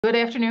Good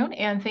afternoon,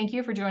 and thank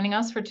you for joining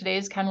us for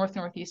today's Kenworth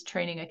Northeast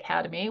Training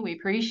Academy. We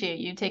appreciate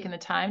you taking the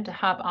time to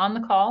hop on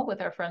the call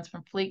with our friends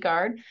from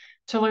Fleetguard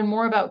to learn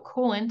more about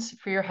coolant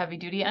for your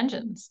heavy-duty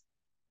engines.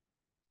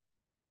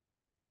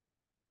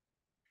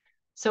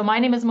 So my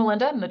name is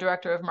Melinda. I'm the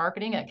Director of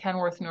Marketing at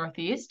Kenworth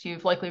Northeast.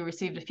 You've likely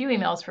received a few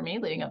emails from me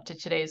leading up to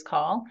today's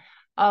call.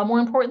 More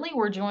importantly,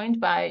 we're joined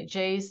by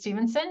Jay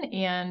Stevenson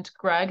and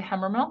Greg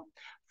Hemmermill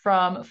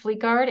from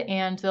Fleetguard,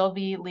 and they'll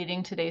be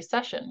leading today's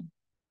session.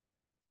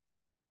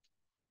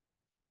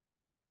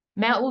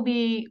 Matt will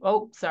be,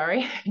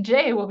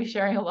 Jay will be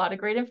sharing a lot of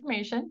great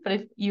information, but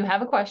if you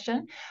have a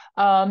question,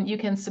 you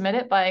can submit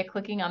it by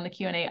clicking on the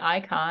Q&A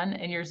icon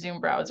in your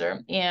Zoom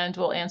browser, and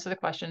we'll answer the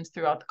questions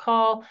throughout the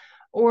call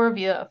or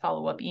via a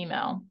follow-up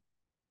email.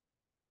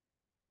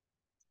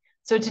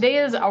 So today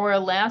is our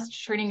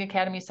last Training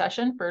Academy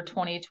session for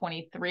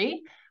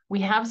 2023. We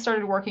have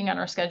started working on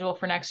our schedule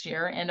for next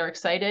year and are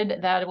excited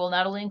that it will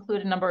not only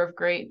include a number of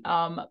great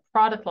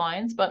product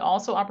lines, but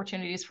also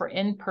opportunities for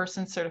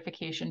in-person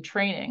certification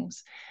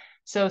trainings.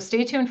 So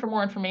stay tuned for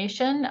more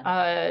information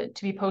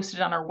to be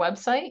posted on our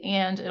website,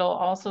 and it'll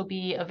also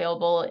be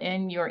available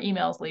in your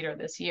emails later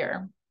this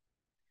year.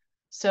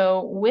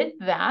 So with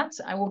that,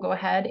 I will go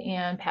ahead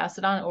and pass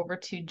it on over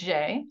to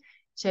Jay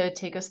to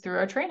take us through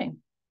our training.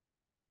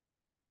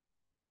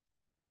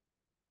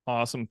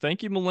 Awesome.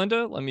 Thank you,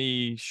 Melinda. Let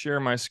me share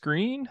my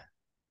screen,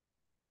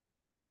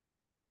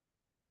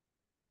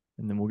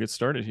 and then we'll get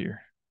started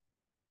here.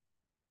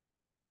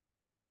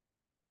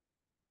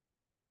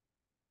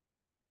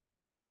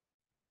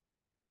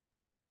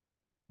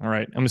 All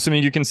right. I'm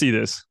assuming you can see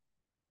this.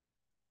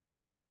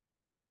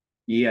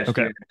 Yes.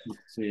 Okay.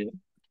 See it.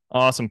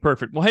 Awesome.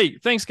 Perfect. Well, hey,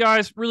 thanks,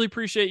 guys. Really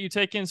appreciate you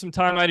taking some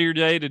time out of your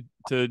day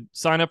to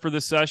sign up for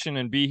this session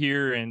and be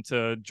here and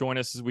to join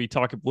us as we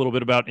talk a little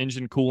bit about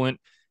engine coolant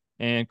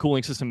and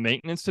cooling system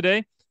maintenance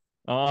today.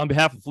 On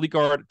behalf of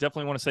Fleetguard,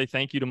 definitely want to say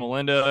thank you to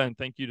Melinda and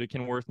thank you to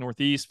Kenworth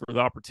Northeast for the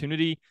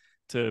opportunity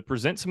to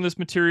present some of this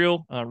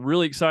material.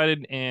 Really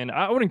excited. And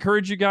I would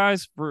encourage you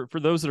guys, for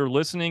those that are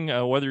listening,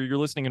 whether you're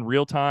listening in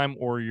real time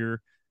or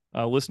you're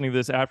listening to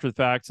this after the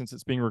fact since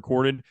it's being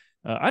recorded,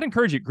 I'd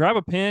encourage you, grab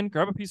a pen,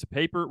 grab a piece of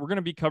paper. We're going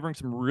to be covering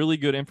some really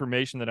good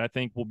information that I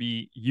think will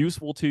be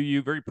useful to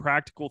you, very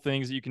practical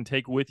things that you can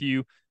take with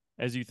you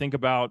as you think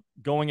about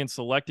going and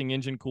selecting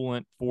engine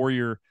coolant for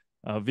your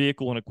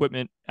vehicle and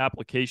equipment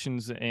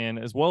applications, and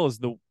as well as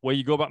the way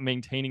you go about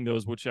maintaining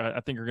those, which I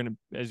think are going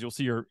to, as you'll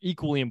see, are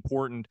equally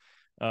important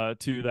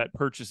to that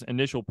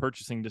initial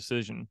purchasing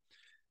decision.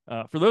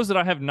 For those that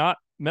I have not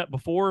met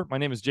before, my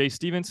name is Jay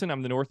Stevenson.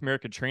 I'm the North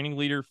America training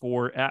leader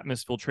for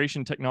Atmos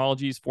Filtration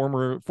Technologies,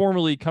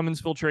 formerly Cummins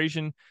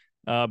Filtration,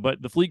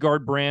 but the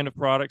Fleetguard brand of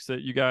products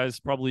that you guys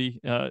probably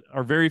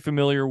are very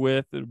familiar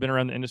with, that have been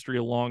around the industry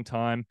a long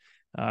time.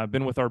 I've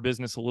been with our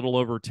business a little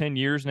over 10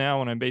 years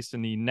now, and I'm based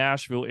in the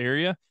Nashville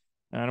area.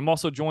 And I'm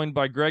also joined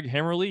by Greg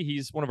Hemmerly.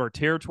 He's one of our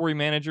territory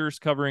managers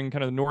covering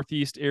kind of the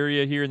Northeast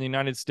area here in the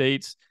United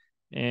States.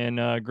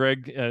 And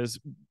Greg,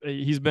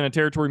 he's been a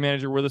territory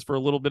manager with us for a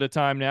little bit of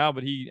time now,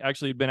 but he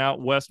actually had been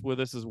out west with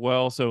us as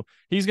well. So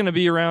he's going to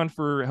be around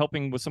for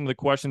helping with some of the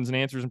questions and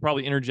answers, and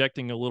probably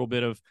interjecting a little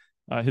bit of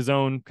his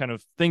own kind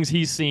of things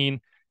he's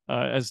seen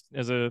as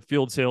a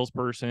field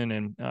salesperson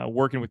and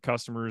working with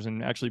customers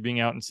and actually being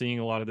out and seeing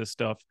a lot of this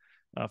stuff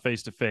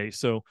face to face.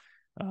 So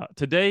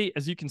today,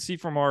 as you can see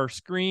from our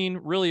screen,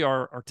 really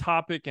our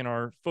topic and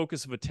our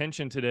focus of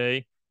attention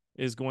today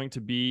is going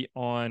to be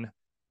on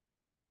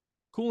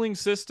cooling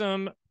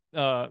system,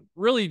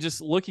 really just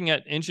looking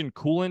at engine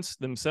coolants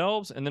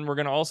themselves, and then we're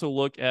going to also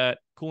look at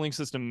cooling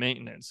system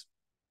maintenance.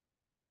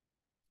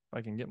 If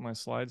I can get my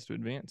slides to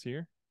advance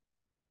here.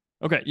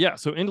 Okay, yeah,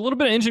 so in a little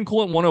bit of engine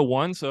coolant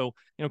 101. So,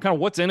 kind of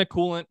what's in a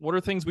coolant, what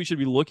are things we should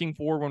be looking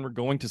for when we're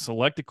going to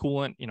select a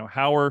coolant,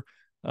 how are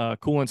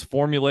coolants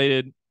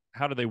formulated,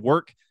 how do they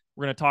work?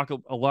 We're going to talk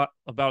a lot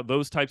about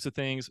those types of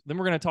things. Then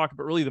we're going to talk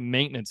about really the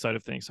maintenance side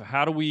of things. So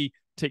how do we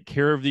take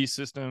care of these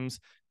systems?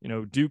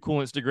 Do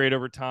coolants degrade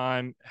over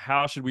time?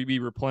 How should we be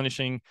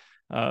replenishing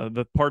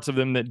the parts of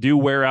them that do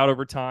wear out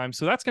over time?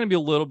 So that's going to be a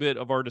little bit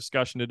of our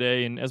discussion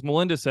today. And as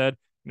Melinda said,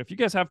 if you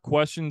guys have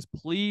questions,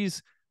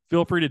 please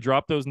feel free to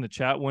drop those in the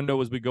chat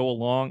window as we go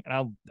along.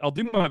 And I'll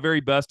do my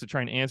very best to try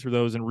and answer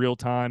those in real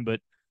time, but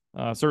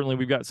certainly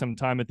we've got some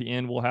time at the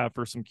end we'll have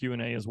for some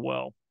Q&A as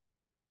well.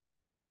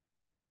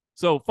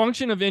 So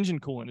function of engine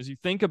coolant, as you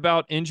think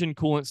about engine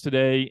coolants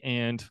today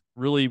and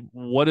really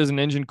what does an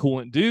engine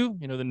coolant do?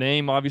 The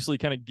name obviously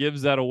kind of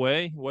gives that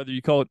away, whether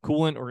you call it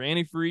coolant or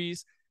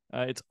antifreeze.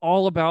 It's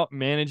all about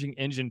managing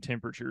engine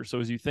temperature. So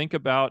as you think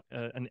about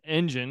an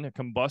engine, a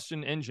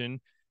combustion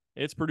engine,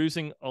 it's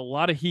producing a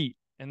lot of heat.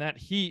 And that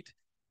heat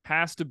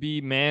has to be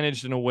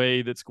managed in a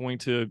way that's going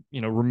to,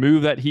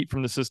 remove that heat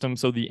from the system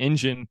so the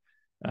engine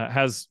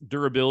has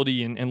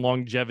durability and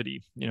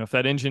longevity. If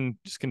that engine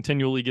just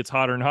continually gets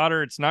hotter and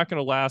hotter, it's not going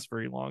to last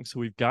very long. So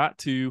we've got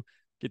to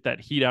get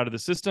that heat out of the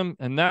system,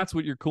 and that's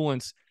what your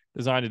coolant's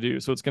designed to do.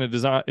 So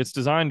it's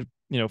designed,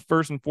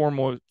 first and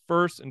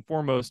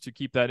foremost to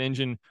keep that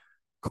engine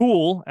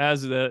cool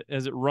as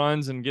it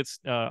runs and gets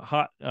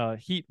hot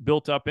heat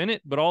built up in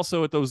it, but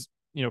also at those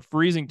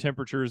freezing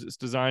temperatures, it's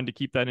designed to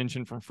keep that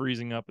engine from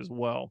freezing up as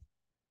well.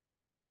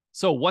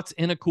 So what's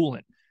in a coolant?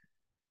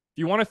 If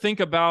you want to think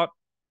about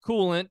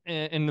coolant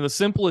in the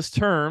simplest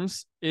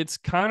terms, it's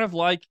kind of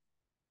like,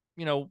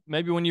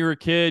 maybe when you were a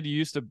kid, you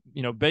used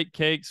to, bake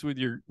cakes with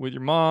your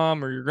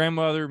mom or your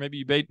grandmother. Maybe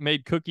you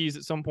made cookies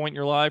at some point in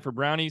your life, or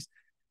brownies.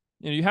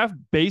 You have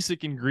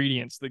basic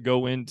ingredients that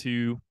go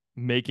into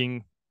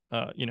making,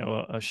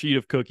 a sheet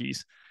of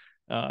cookies.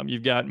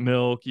 You've got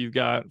milk, you've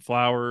got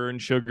flour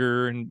and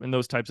sugar and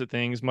those types of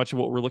things, much of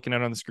what we're looking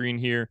at on the screen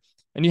here.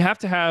 And you have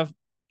to have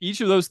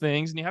each of those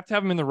things, and you have to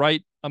have them in the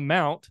right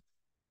amount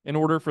in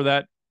order for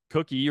that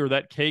cookie or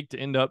that cake to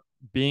end up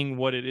being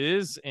what it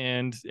is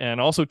and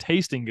also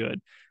tasting good.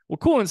 Well,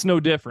 coolant's no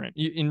different.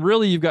 And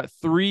really, you've got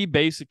three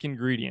basic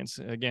ingredients.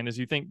 Again, as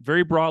you think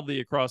very broadly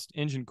across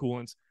engine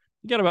coolants,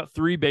 you got about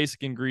three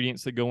basic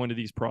ingredients that go into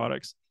these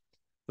products.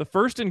 The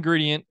first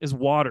ingredient is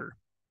water.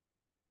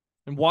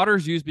 And water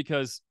is used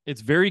because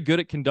it's very good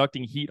at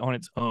conducting heat on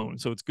its own.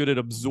 So it's good at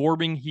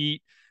absorbing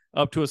heat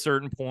up to a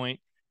certain point.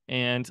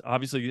 And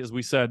obviously, as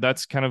we said,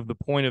 that's kind of the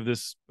point of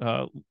this,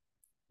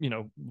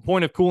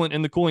 point of coolant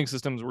in the cooling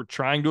systems. We're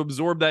trying to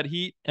absorb that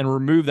heat and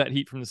remove that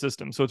heat from the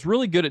system. So it's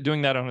really good at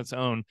doing that on its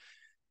own.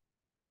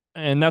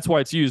 And that's why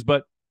it's used.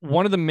 But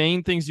one of the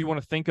main things you want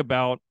to think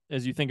about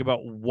as you think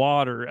about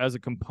water as a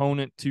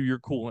component to your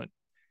coolant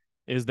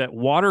is that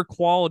water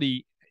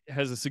quality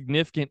has a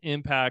significant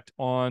impact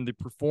on the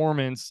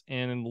performance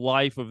and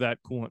life of that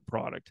coolant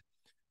product.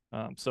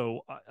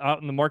 So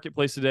out in the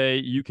marketplace today,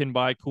 you can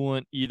buy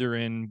coolant either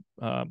in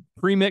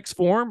pre-mix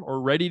form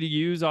or ready to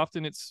use.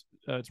 Often it's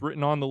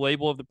written on the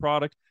label of the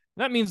product.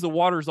 And that means the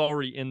water is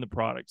already in the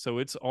product. So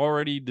it's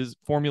already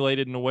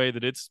formulated in a way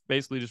that it's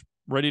basically just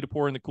ready to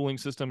pour in the cooling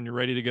system and you're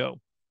ready to go.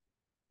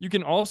 You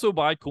can also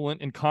buy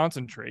coolant in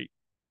concentrate.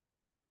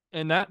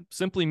 And that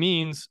simply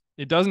means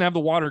it doesn't have the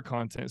water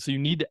content. So you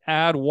need to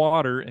add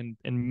water and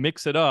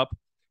mix it up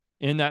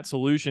in that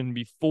solution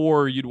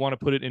before you'd want to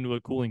put it into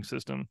a cooling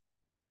system.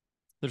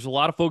 There's a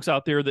lot of folks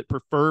out there that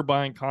prefer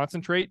buying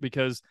concentrate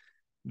because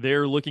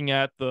they're looking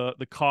at the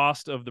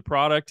cost of the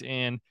product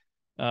and,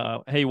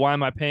 hey, why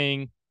am I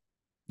paying,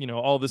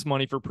 all this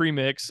money for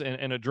premix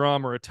and a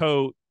drum or a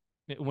tote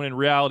when in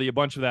reality a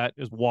bunch of that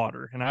is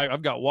water. And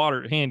I've got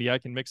water handy. I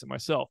can mix it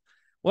myself.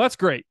 Well, that's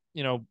great.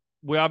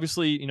 We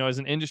obviously, as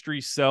an industry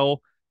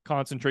sell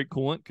concentrate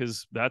coolant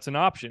because that's an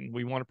option.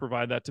 We want to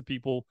provide that to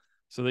people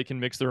so they can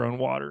mix their own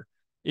water.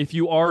 If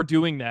you are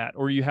doing that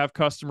or you have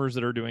customers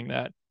that are doing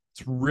that,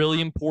 it's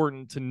really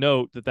important to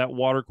note that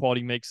water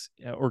quality makes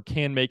or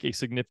can make a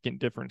significant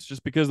difference.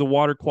 Just because the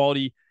water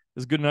quality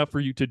is good enough for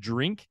you to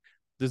drink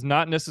does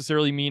not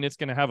necessarily mean it's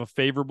going to have a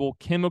favorable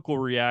chemical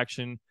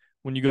reaction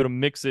when you go to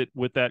mix it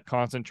with that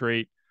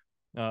concentrate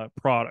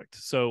product.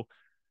 So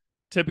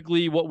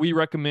typically what we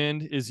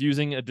recommend is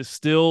using a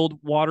distilled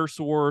water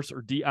source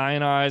or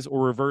deionized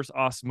or reverse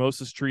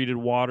osmosis treated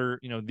water.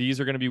 These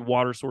are going to be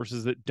water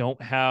sources that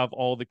don't have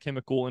all the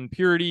chemical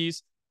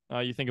impurities.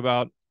 You think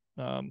about,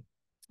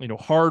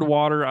 hard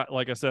water.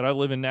 Like I said, I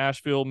live in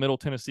Nashville, Middle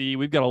Tennessee.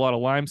 We've got a lot of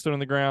limestone on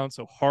the ground.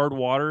 So hard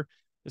water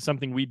is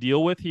something we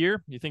deal with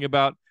here. You think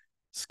about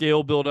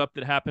scale buildup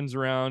that happens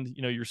around,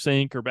 your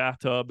sink or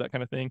bathtub, that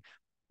kind of thing.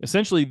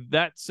 Essentially,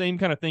 that same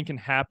kind of thing can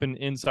happen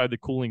inside the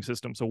cooling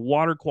system. So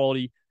water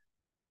quality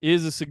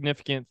is a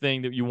significant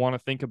thing that you want to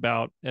think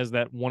about as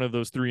that one of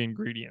those three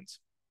ingredients.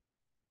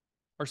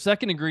 Our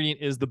second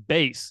ingredient is the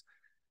base.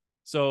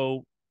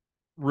 So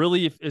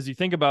really, as you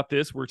think about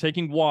this, we're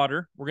taking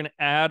water, we're going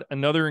to add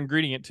another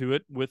ingredient to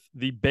it with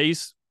the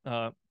base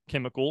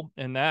chemical,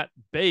 and that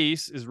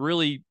base is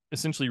really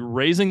essentially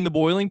raising the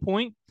boiling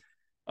point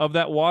of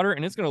that water,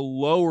 and it's going to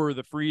lower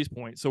the freeze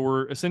point. So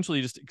we're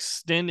essentially just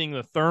extending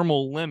the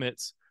thermal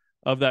limits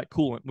of that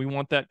coolant. We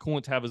want that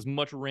coolant to have as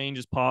much range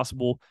as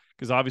possible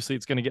because obviously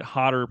it's going to get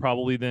hotter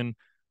probably than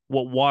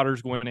what water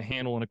is going to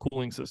handle in a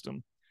cooling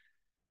system.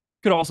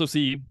 Could also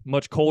see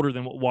much colder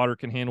than what water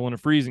can handle in a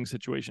freezing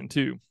situation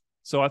too.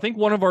 So I think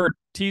one of our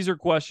teaser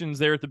questions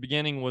there at the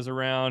beginning was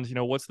around,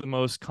 what's the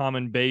most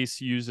common base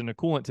used in a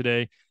coolant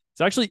today? It's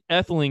actually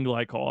ethylene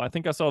glycol. I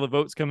think I saw the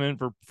votes come in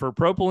for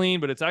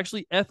propylene, but it's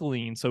actually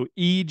ethylene. So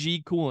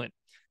EG coolant.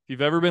 If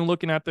you've ever been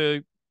looking at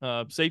the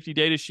safety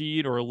data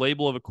sheet or a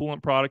label of a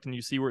coolant product and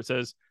you see where it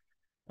says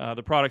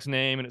the product's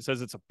name and it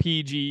says it's a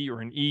PG or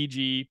an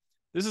EG,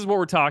 this is what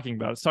we're talking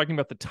about. It's talking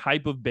about the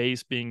type of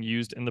base being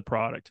used in the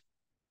product.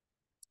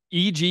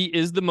 EG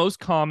is the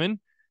most common.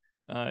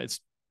 It's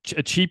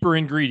a cheaper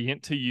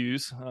ingredient to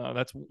use.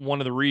 That's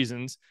one of the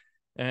reasons.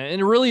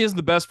 And it really is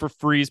the best for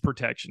freeze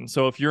protection.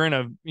 So if you're in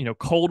a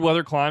cold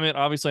weather climate,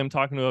 obviously I'm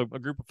talking to a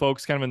group of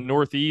folks kind of in the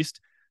Northeast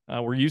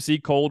where you see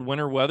cold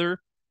winter weather.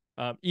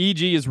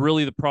 EG is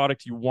really the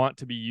product you want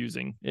to be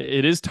using.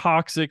 It is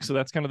toxic, so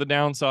that's kind of the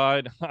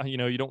downside.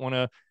 You don't want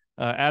to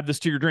add this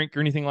to your drink or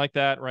anything like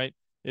that, right?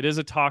 It is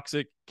a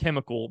toxic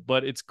chemical,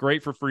 but it's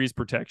great for freeze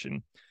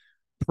protection.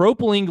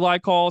 Propylene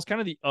glycol is kind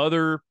of the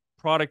other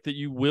product that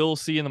you will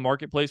see in the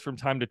marketplace from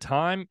time to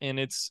time, and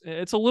it's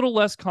a little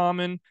less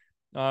common.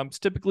 It's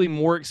typically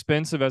more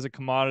expensive as a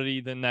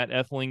commodity than that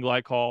ethylene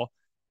glycol,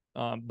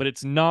 but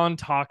it's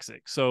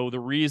non-toxic. So the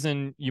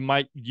reason you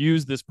might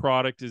use this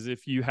product is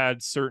if you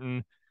had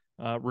certain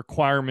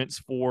requirements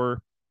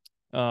for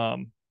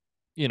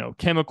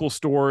chemical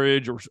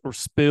storage or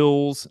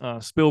spills,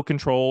 spill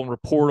control,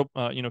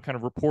 and kind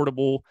of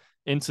reportable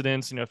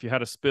incidents. If you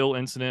had a spill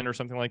incident or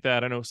something like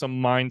that. I know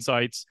some mine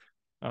sites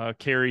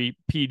carry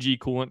PG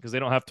coolant because they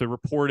don't have to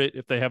report it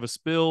if they have a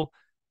spill.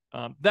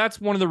 That's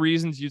one of the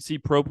reasons you'd see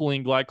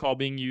propylene glycol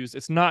being used.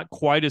 It's not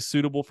quite as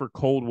suitable for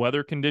cold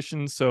weather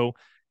conditions. So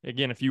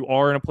again, if you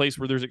are in a place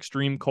where there's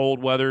extreme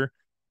cold weather,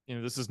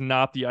 this is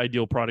not the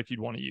ideal product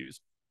you'd want to use.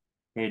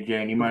 Hey,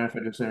 Jane, you mind if I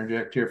just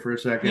interject here for a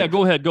second? Yeah,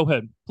 go ahead,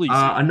 please.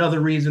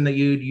 Another reason that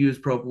you'd use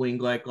propylene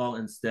glycol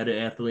instead of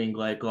ethylene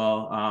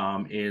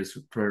glycol is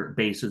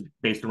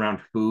based around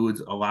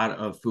foods. A lot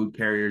of food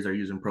carriers are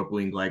using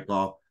propylene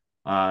glycol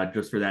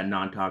just for that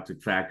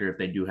non-toxic factor. If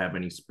they do have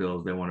any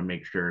spills, they want to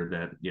make sure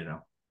that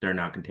they're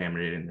not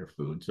contaminating their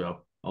food.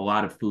 So a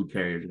lot of food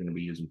carriers are going to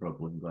be using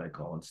propylene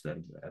glycol instead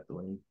of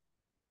ethylene.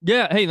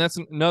 Yeah, hey, that's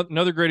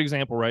another great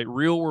example, right?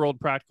 Real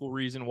world practical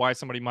reason why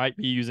somebody might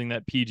be using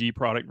that PG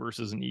product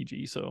versus an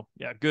EG. So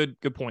yeah, good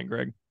point,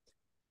 Greg.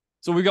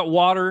 So we've got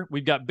water,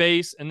 we've got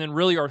base, and then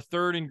really our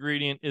third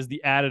ingredient is the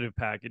additive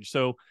package.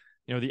 So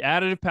the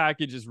additive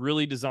package is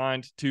really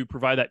designed to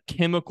provide that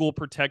chemical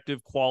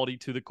protective quality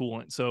to the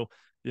coolant. So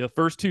the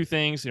first two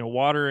things,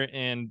 water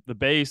and the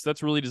base,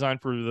 that's really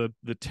designed for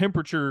the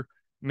temperature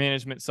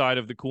management side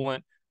of the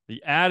coolant.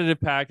 The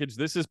additive package,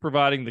 this is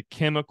providing the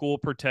chemical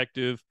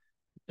protective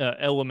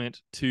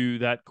element to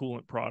that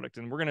coolant product.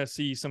 And we're going to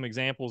see some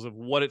examples of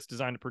what it's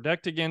designed to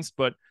protect against,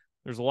 but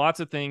there's lots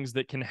of things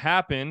that can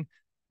happen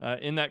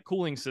in that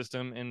cooling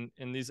system.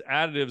 And these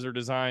additives are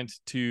designed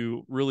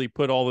to really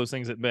put all those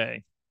things at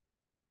bay.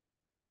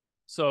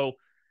 So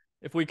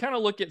if we kind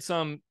of look at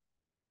some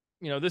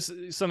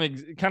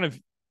kind of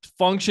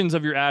functions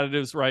of your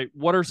additives, right?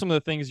 What are some of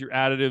the things your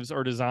additives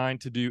are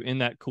designed to do in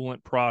that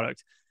coolant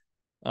product?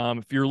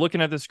 If you're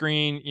looking at the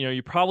screen,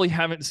 you probably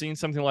haven't seen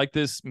something like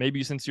this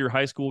maybe since your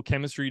high school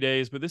chemistry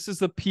days, but this is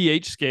the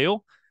pH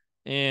scale.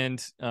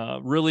 And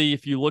really,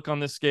 if you look on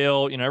this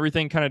scale,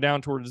 everything kind of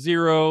down towards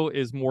 0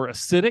 is more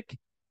acidic,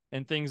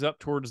 and things up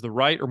towards the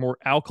right are more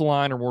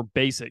alkaline or more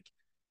basic.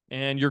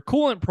 And your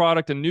coolant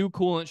product, a new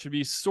coolant, should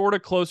be sort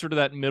of closer to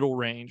that middle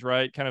range,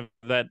 right? Kind of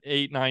that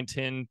 8, 9,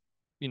 10,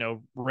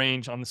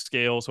 range on the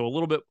scale. So a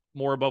little bit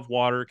more above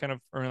water, kind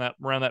of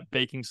around that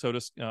baking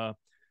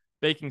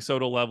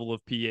soda level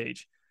of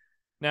pH.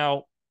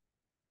 Now,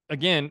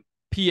 again,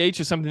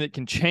 pH is something that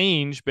can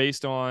change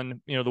based on,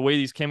 the way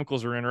these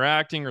chemicals are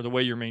interacting or the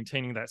way you're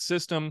maintaining that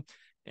system.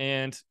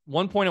 And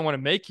one point I want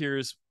to make here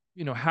is,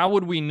 how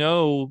would we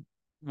know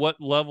what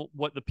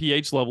the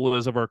pH level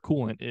is of our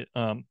coolant,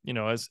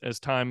 as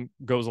time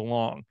goes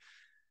along?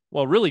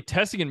 Well, really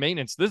testing and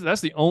maintenance, that's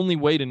the only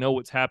way to know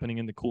what's happening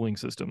in the cooling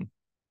system.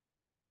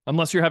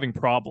 Unless you're having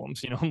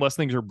problems, unless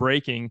things are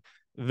breaking,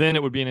 then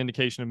it would be an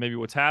indication of maybe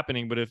what's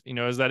happening. But if,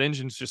 as that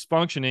engine's just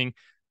functioning,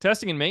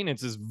 testing and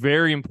maintenance is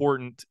very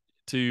important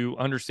to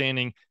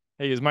understanding,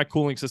 hey, is my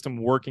cooling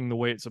system working the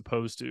way it's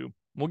supposed to?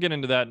 We'll get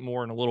into that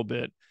more in a little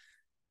bit.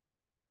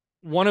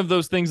 One of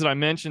those things that I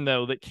mentioned,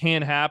 though, that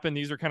can happen,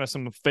 these are kind of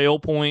some fail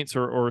points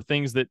or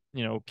things that,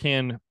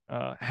 can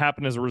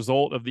happen as a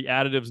result of the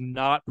additives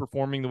not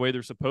performing the way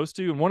they're supposed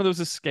to. And one of those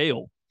is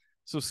scale.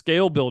 So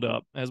scale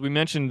buildup, as we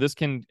mentioned, this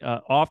can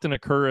often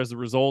occur as a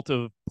result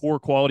of poor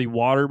quality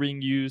water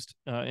being used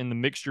in the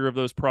mixture of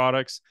those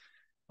products.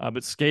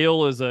 But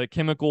scale is a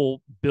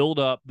chemical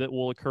buildup that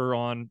will occur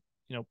on,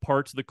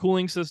 parts of the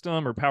cooling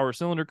system or power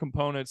cylinder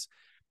components.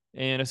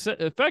 And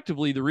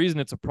effectively, the reason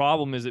it's a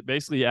problem is it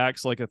basically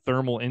acts like a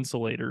thermal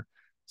insulator.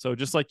 So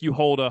just like you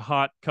hold a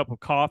hot cup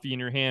of coffee in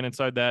your hand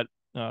inside that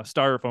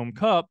styrofoam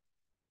cup,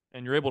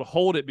 and you're able to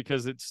hold it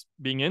because it's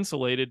being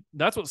insulated,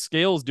 that's what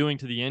scale is doing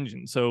to the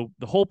engine. So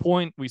the whole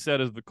point we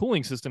said of the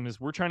cooling system is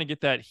we're trying to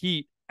get that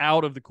heat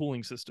out of the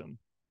cooling system.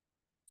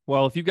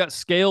 Well, if you've got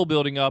scale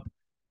building up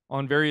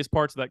on various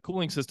parts of that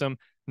cooling system,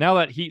 now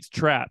that heat's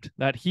trapped.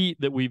 That heat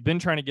that we've been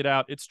trying to get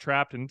out, it's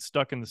trapped and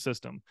stuck in the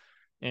system.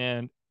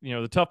 And,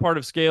 the tough part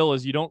of scale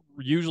is you don't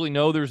usually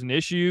know there's an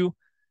issue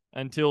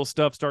until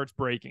stuff starts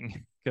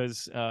breaking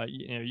because,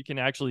 you can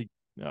actually,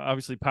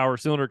 obviously power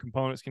cylinder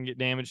components can get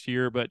damaged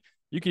here, but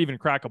you can even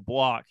crack a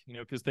block,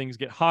 because things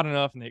get hot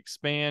enough and they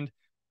expand,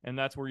 and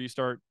that's where you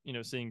start,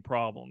 seeing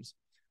problems.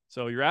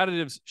 So your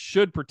additives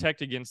should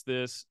protect against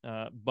this,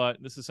 but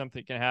this is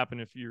something that can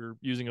happen if you're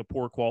using a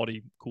poor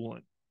quality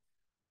coolant.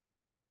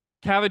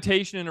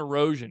 Cavitation and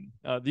erosion.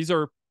 These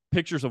are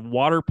pictures of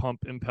water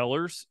pump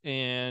impellers,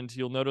 and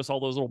you'll notice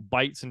all those little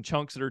bites and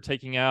chunks that are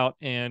taking out.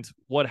 And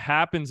what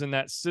happens in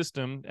that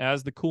system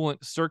as the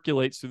coolant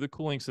circulates through the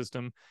cooling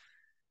system,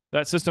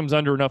 that system's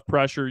under enough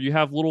pressure, you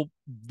have little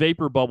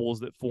vapor bubbles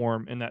that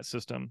form in that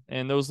system.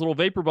 And those little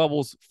vapor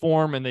bubbles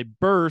form and they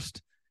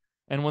burst,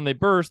 And when they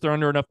burst, they're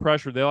under enough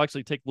pressure, they'll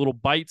actually take little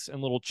bites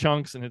and little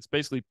chunks, and it's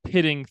basically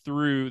pitting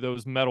through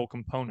those metal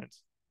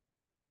components.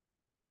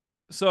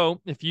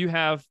 So if you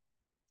have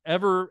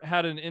ever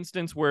had an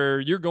instance where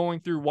you're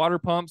going through water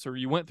pumps, or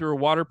you went through a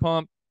water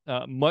pump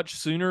much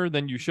sooner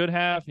than you should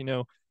have,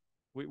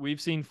 we've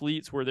seen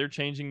fleets where they're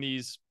changing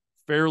these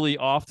fairly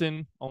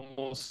often,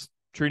 almost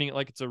treating it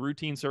like it's a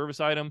routine service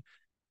item.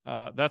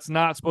 That's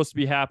not supposed to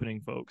be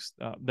happening, folks.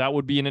 That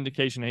would be an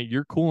indication, hey,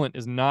 your coolant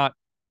is not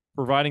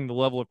providing the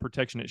level of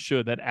protection it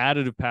should. That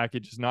additive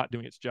package is not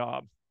doing its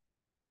job.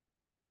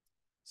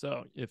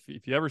 So if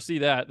you ever see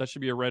that, that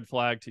should be a red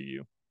flag to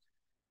you.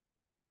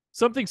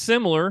 Something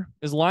similar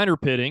is liner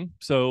pitting.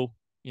 So,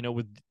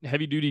 with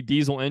heavy duty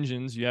diesel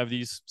engines, you have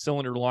these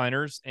cylinder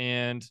liners,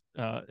 and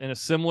in a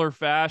similar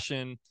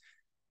fashion,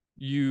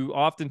 you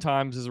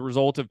oftentimes, as a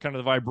result of kind of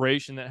the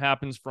vibration that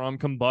happens from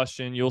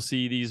combustion, you'll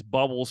see these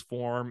bubbles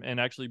form and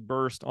actually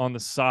burst on the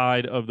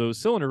side of those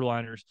cylinder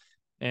liners.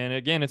 And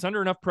again, it's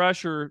under enough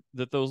pressure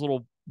that those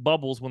little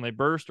bubbles, when they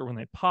burst or when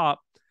they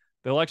pop,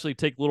 they'll actually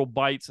take little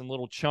bites and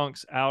little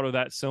chunks out of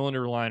that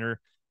cylinder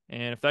liner.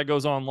 And if that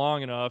goes on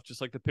long enough,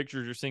 just like the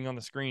pictures you're seeing on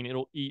the screen,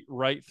 it'll eat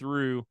right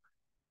through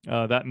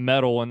that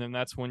metal. And then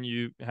that's when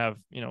you have,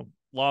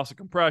 loss of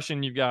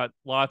compression. You've got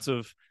lots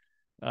of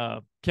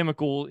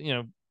chemical,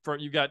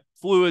 you've got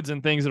fluids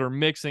and things that are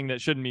mixing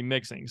that shouldn't be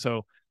mixing.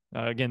 So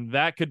again,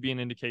 that could be an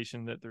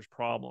indication that there's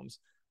problems.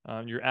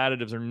 Your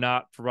additives are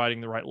not providing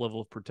the right level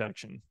of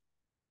protection.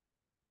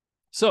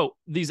 So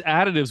these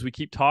additives we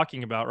keep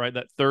talking about, right,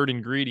 that third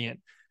ingredient,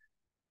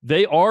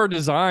 they are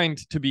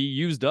designed to be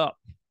used up.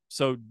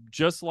 So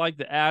just like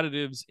the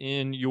additives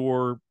in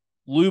your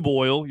lube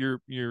oil,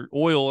 your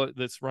oil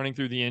that's running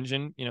through the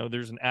engine,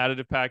 there's an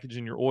additive package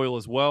in your oil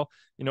as well.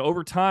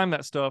 Over time,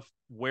 that stuff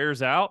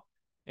wears out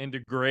and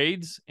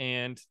degrades,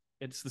 and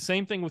it's the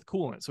same thing with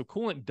coolant. So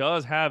coolant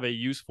does have a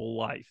useful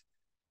life.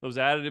 Those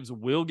additives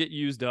will get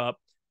used up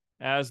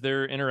as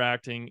they're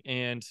interacting,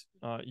 and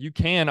you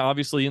can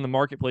obviously in the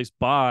marketplace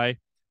buy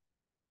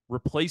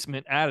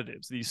replacement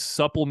additives, these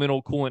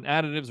supplemental coolant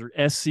additives, or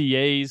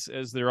SCAs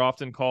as they're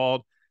often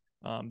called.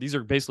 These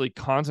are basically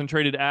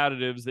concentrated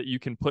additives that you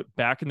can put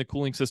back in the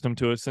cooling system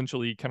to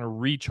essentially kind of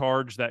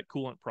recharge that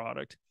coolant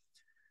product.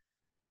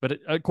 But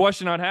a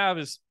question I'd have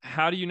is,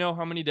 how do you know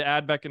how many to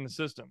add back in the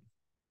system?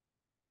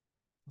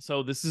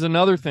 So this is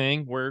another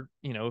thing where,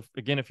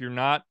 if you're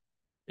not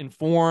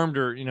informed,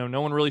 or,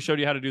 no one really showed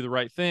you how to do the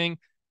right thing,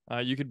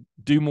 you could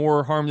do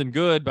more harm than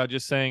good by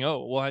just saying,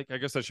 oh, well, I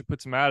guess I should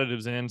put some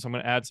additives in, so I'm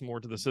going to add some more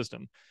to the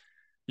system.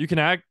 You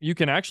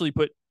can actually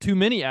put too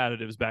many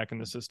additives back in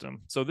the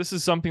system. So this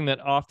is something that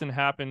often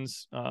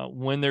happens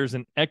when there's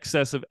an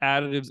excess of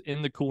additives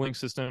in the cooling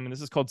system, and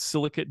this is called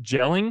silicate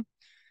gelling.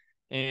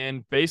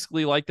 And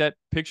basically, like that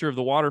picture of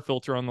the water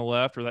filter on the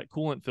left, or that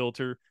coolant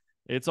filter,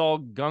 it's all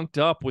gunked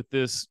up with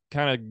this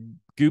kind of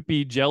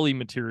goopy jelly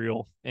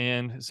material.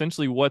 And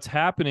essentially what's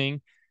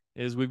happening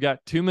is we've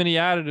got too many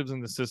additives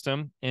in the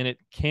system, and it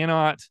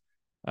cannot,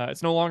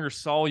 it's no longer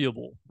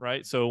soluble,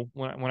 right? So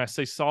when I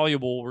say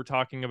soluble, we're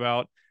talking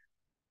about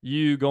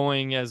you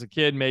going as a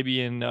kid,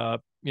 maybe in,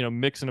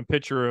 mixing a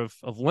pitcher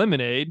of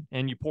lemonade,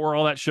 and you pour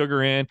all that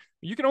sugar in.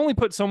 You can only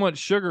put so much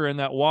sugar in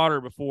that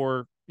water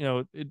before,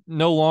 it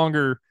no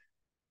longer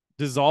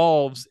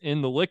dissolves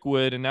in the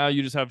liquid, and now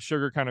you just have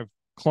sugar kind of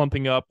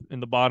clumping up in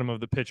the bottom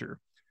of the pitcher.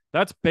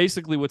 That's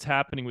basically what's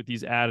happening with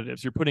these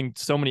additives. You're putting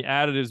so many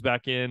additives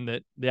back in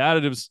that the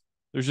additives,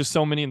 there's just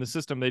so many in the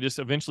system, they just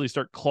eventually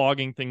start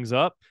clogging things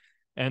up,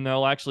 and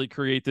they'll actually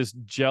create this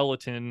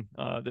gelatin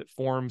that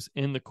forms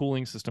in the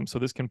cooling system. So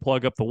this can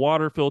plug up the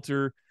water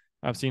filter.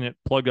 I've seen it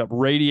plugged up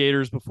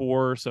radiators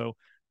before. So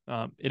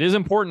it is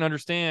important to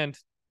understand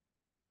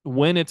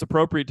when it's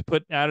appropriate to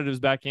put additives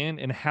back in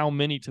and how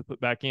many to put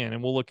back in.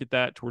 And we'll look at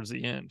that towards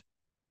the end.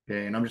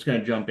 Okay, and I'm just going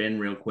to jump in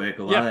real quick.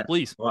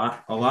 Please. A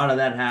lot of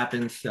that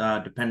happens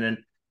dependent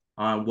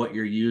on what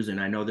you're using.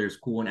 I know there's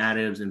coolant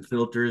additives and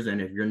filters, and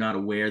if you're not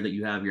aware that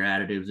you have your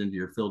additives into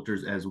your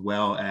filters, as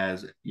well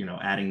as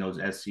adding those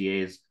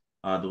SCAs,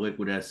 the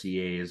liquid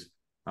SCAs,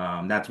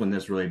 that's when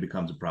this really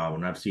becomes a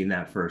problem. I've seen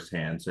that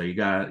firsthand. So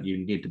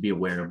you need to be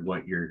aware of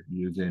what you're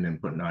using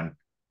and putting on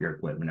your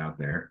equipment out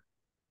there.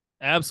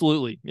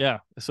 Absolutely. Yeah.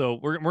 So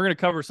we're going to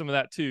cover some of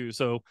that too.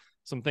 So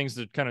some things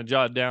to kind of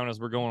jot down as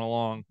we're going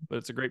along, but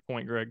it's a great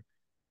point, Greg.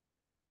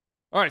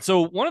 All right.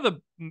 So one of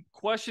the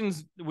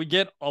questions we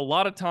get a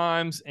lot of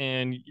times,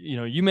 and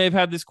you may have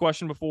had this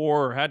question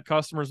before or had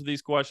customers with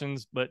these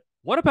questions, but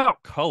what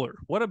about color?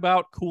 What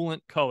about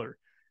coolant color?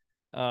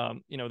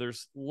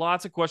 There's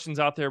lots of questions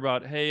out there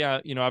about, hey,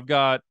 I've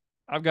got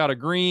a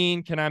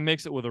green. Can I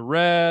mix it with a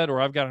red?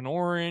 Or I've got an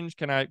orange.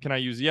 Can I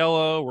use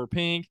yellow or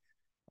pink?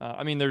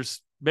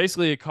 There's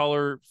basically a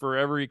color for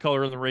every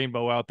color in the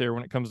rainbow out there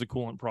when it comes to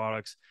coolant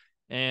products.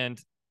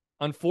 And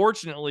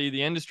unfortunately,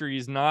 the industry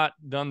has not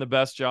done the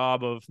best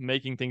job of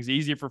making things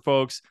easier for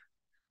folks.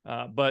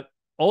 But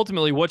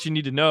ultimately, what you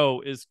need to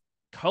know is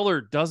color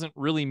doesn't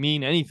really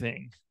mean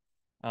anything.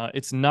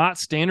 It's not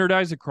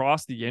standardized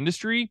across the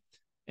industry.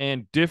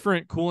 And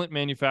different coolant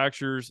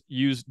manufacturers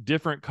use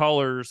different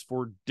colors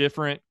for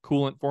different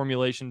coolant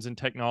formulations and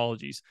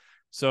technologies.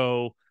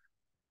 So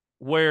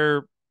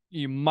where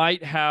you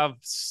might have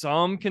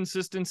some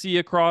consistency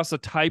across a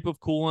type of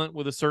coolant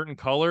with a certain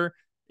color,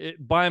 it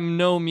by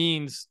no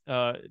means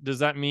does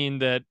that mean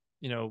that,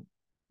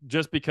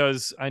 just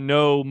because I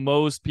know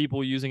most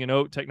people using an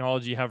oat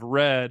technology have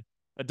red,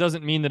 it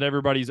doesn't mean that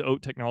everybody's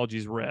oat technology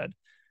is red.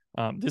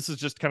 This is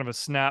just kind of a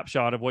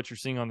snapshot of what you're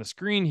seeing on the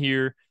screen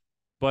here.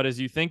 But as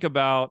you think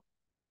about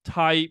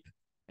type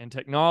and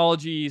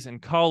technologies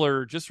and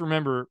color, just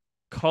remember,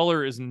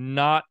 color is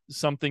not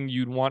something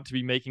you'd want to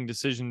be making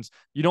decisions.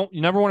 You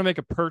never want to make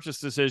a purchase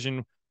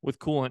decision with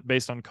coolant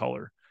based on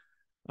color.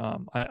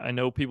 I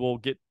know people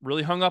get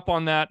really hung up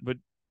on that, but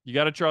you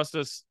got to trust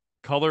us.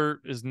 Color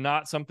is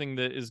not something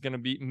that is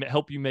going to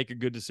help you make a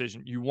good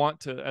decision. You want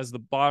to, as the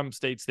bottom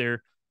states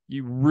there,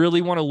 you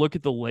really want to look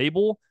at the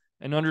label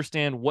and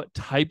understand what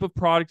type of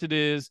product it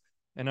is,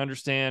 and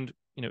understand,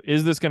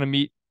 is this going to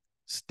meet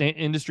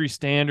industry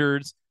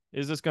standards?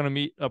 Is this going to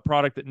meet a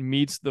product that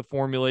meets the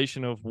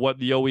formulation of what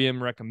the OEM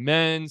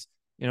recommends?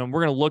 We're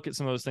going to look at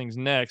some of those things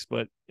next,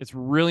 but it's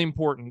really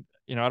important.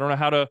 I don't know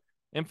how to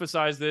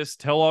emphasize this.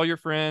 Tell all your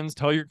friends,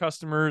 tell your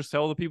customers,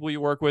 tell the people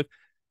you work with.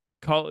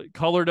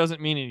 Color doesn't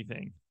mean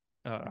anything.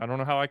 I don't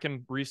know how I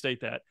can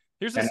restate that.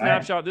 Here's a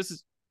snapshot.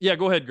 Yeah,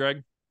 go ahead,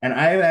 Greg. And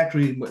I've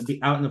actually,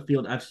 out in the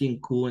field, I've seen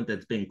coolant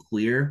that's been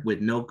clear with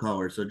no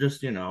color. So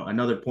just,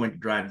 another point to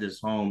drive this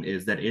home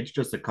is that it's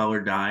just a color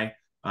dye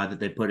that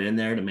they put in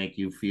there to make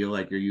you feel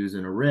like you're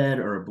using a red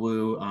or a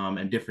blue,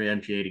 and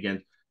differentiate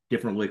against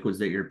different liquids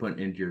that you're putting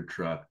into your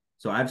truck.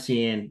 So I've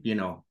seen,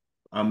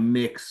 a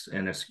mix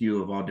and a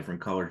skew of all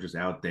different colors just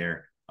out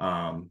there.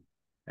 And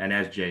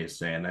as Jay is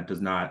saying, it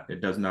does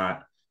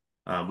not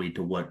lead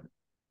to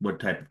what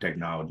type of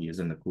technology is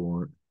in the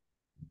coolant.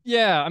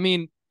 Yeah, I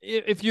mean,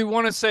 if you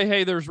want to say,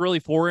 hey, there's really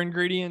 4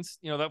 ingredients,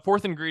 that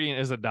 4th ingredient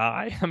is a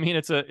dye. I mean,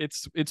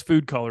 it's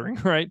food coloring,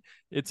 right?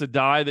 It's a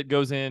dye that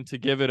goes in to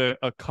give it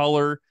a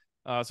color,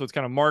 so it's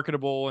kind of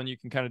marketable, and you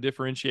can kind of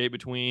differentiate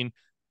between,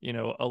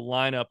 a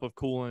lineup of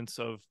coolants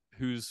of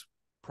whose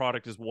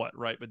product is what,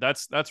 right? But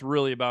that's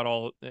really about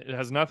all. It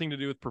has nothing to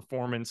do with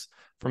performance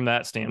from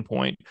that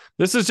standpoint.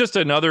 This is just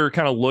another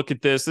kind of look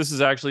at this. This is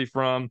actually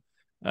from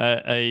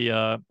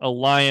a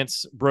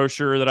Alliance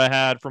brochure that I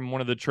had from one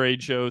of the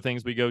trade show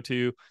things we go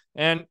to.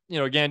 And,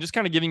 again, just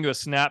kind of giving you a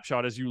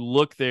snapshot as you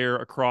look there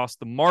across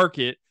the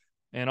market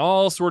and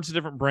all sorts of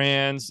different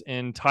brands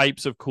and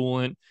types of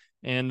coolant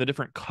and the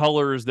different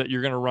colors that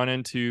you're going to run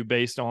into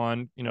based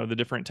on, the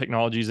different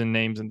technologies and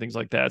names and things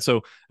like that.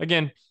 So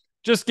again,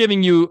 just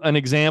giving you an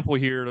example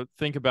here to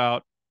think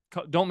about.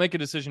 Don't make a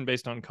decision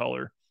based on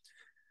color.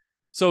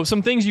 So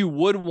some things you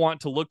would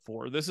want to look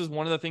for. This is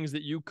one of the things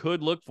that you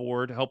could look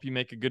for to help you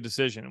make a good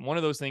decision. And one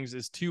of those things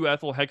is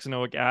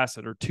 2-ethylhexanoic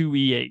acid, or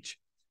 2EH.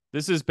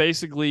 This is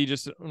basically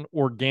just an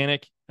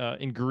organic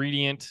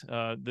ingredient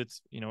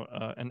that's,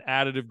 an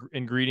additive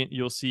ingredient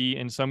you'll see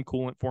in some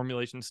coolant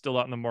formulations still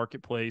out in the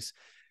marketplace.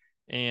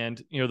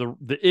 And,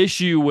 the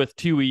issue with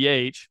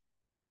 2EH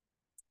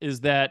is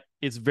that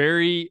it's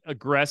very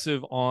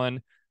aggressive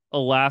on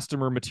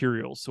elastomer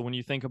materials. So when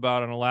you think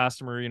about an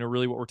elastomer,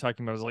 really what we're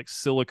talking about is like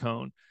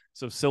silicone.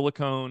 So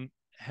silicone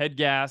head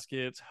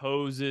gaskets,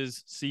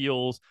 hoses,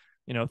 seals,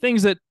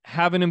 things that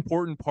have an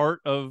important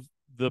part of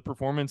the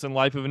performance and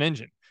life of an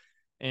engine.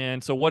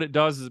 And so what it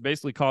does is it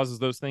basically causes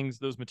those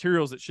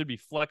materials that should be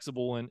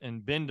flexible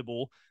and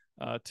bendable,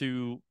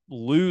 to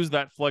lose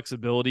that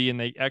flexibility, and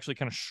they actually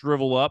kind of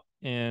shrivel up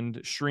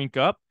and shrink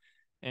up.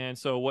 And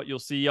so what you'll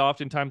see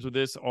oftentimes with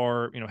this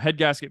are, head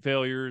gasket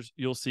failures.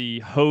 You'll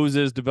see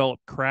hoses develop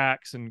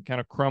cracks and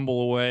kind of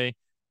crumble away.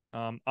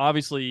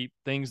 Obviously,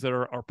 things that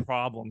are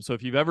problems. So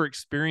if you've ever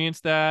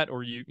experienced that,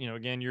 or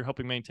again, you're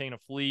helping maintain a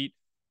fleet,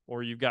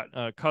 or you've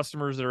got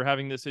customers that are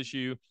having this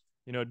issue,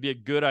 it'd be a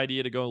good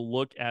idea to go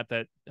look at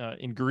that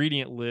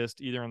ingredient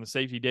list, either on the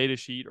safety data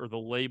sheet or the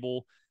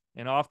label.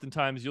 And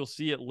oftentimes you'll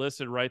see it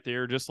listed right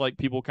there, just like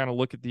people kind of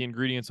look at the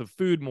ingredients of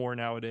food more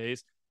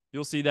nowadays.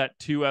 You'll see that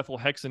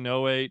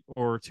 2-ethylhexanoate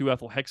or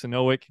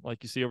 2-ethylhexanoic,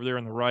 like you see over there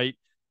on the right,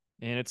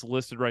 and it's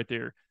listed right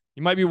there.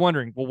 You might be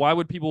wondering, well, why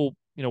would people,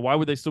 why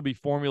would they still be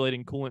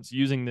formulating coolants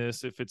using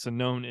this if it's a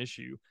known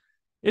issue?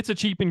 It's a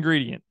cheap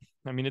ingredient.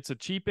 I mean, it's a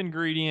cheap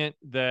ingredient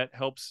that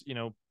helps,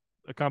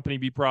 a company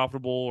be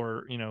profitable,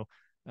 or,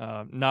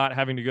 not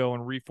having to go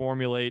and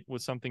reformulate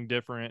with something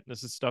different.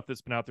 This is stuff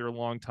that's been out there a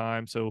long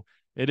time. So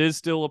it is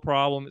still a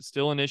problem. It's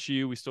still an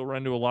issue. We still run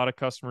into a lot of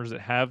customers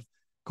that have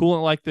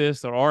coolant like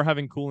this, that are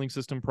having cooling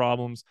system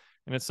problems,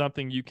 and it's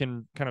something you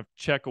can kind of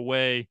check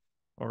away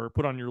or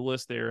put on your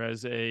list there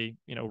as a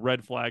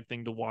red flag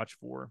thing to watch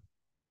for.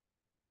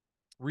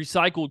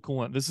 Recycled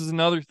coolant. This is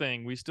another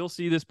thing. We still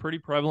see this pretty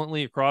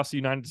prevalently across the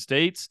United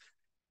States,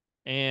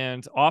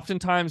 and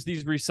oftentimes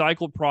these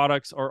recycled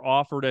products are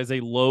offered as a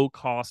low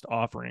cost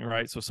offering,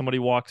 right? So somebody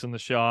walks in the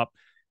shop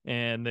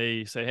and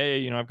they say,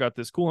 hey, I've got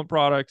this coolant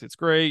product. It's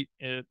great.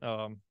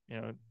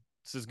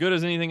 It's as good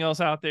as anything else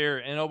out there.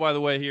 And oh, by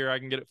the way, here, I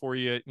can get it for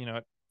you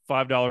at,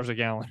 $5 a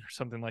gallon or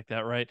something like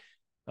that, right?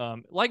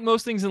 Like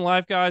most things in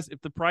life, guys,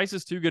 if the price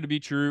is too good to be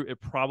true,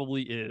 it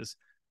probably is.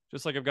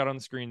 Just like I've got on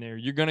the screen there,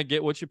 you're going to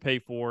get what you pay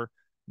for.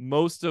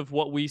 Most of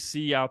what we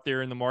see out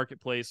there in the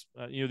marketplace,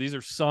 these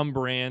are some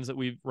brands that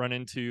we've run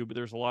into, but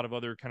there's a lot of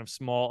other kind of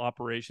small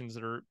operations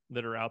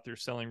that are out there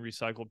selling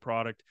recycled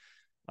product.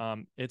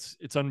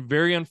 It's a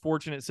very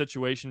unfortunate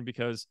situation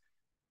because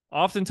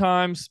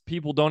oftentimes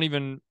people don't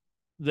even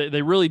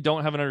they really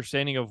don't have an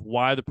understanding of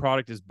why the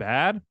product is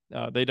bad.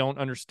 They don't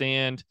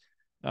understand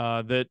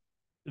that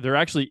there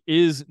actually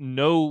is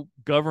no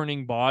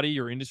governing body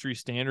or industry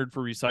standard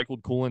for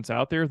recycled coolants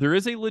out there. There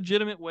is a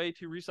legitimate way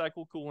to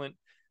recycle coolant,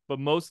 but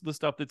most of the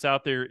stuff that's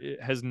out there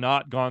has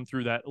not gone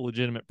through that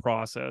legitimate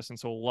process. And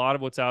so a lot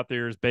of what's out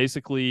there is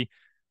basically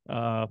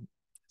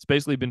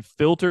been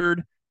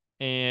filtered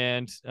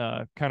and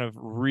kind of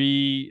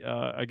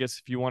I guess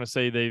if you want to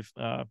say they've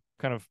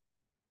kind of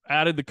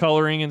added the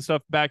coloring and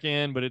stuff back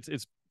in, but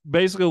it's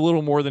basically a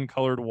little more than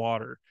colored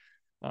water.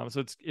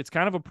 So it's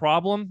kind of a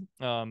problem.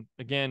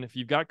 Again, if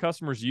you've got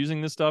customers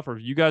using this stuff, or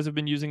if you guys have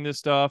been using this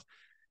stuff,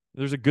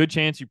 there's a good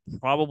chance you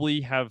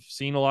probably have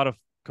seen a lot of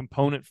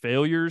component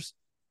failures.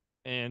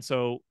 And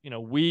so,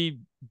 we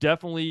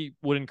definitely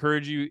would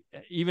encourage you,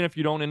 even if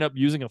you don't end up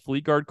using a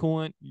Fleetguard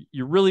coolant,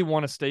 you really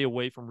want to stay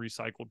away from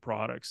recycled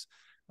products.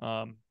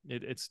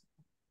 It's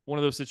one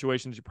of those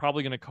situations you're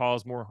probably going to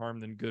cause more harm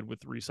than good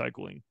with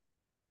recycling.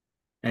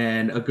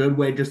 And a good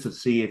way just to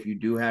see if you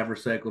do have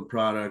recycled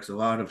products, a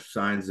lot of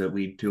signs that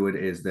lead to it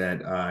is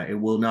that it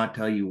will not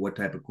tell you what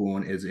type of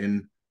coolant is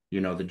in,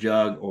 the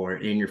jug or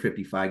in your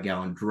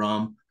 55-gallon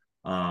drum.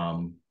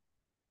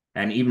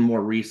 And even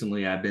more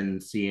recently, I've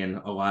been seeing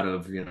a lot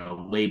of,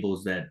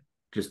 labels that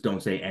just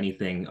don't say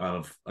anything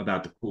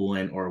about the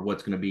coolant or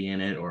what's going to be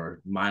in it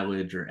or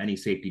mileage or any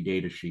safety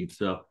data sheets.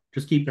 So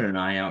just keeping an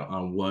eye out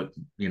on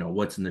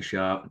what's in the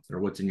shop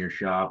or what's in your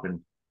shop and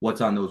what's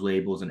on those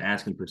labels, and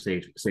asking for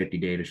safety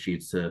data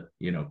sheets to,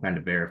 kind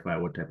of verify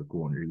what type of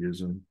coolant you're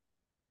using.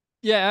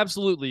 Yeah,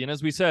 absolutely. And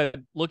as we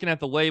said, looking at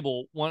the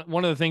label, one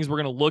of the things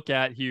we're going to look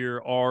at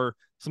here are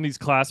some of these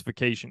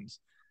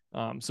classifications.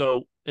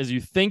 So as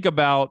you think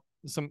about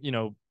some,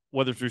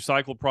 whether it's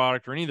recycled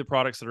product or any of the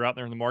products that are out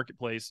there in the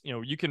marketplace,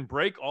 you can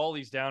break all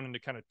these down into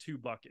kind of two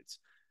buckets.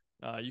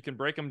 You can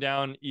break them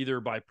down either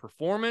by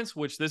performance,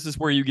 which this is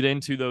where you get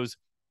into those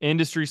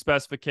industry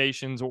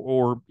specifications,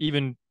 or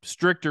even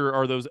stricter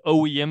are those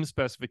OEM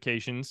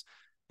specifications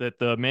that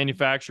the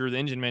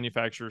engine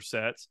manufacturer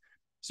sets.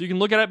 So you can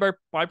look at it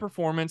by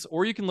performance,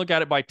 or you can look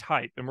at it by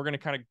type. And we're going to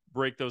kind of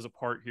break those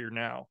apart here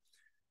now.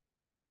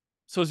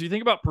 So as you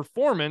think about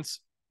performance,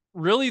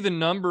 really the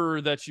number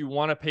that you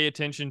want to pay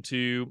attention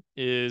to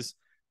is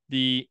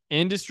the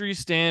industry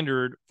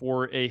standard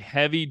for a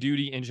heavy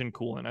duty engine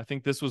coolant. I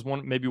think this was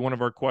maybe one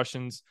of our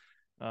questions,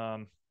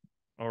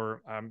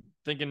 or I'm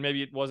thinking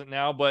maybe it wasn't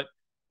now, but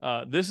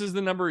this is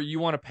the number you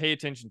want to pay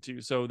attention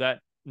to. So that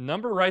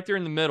number right there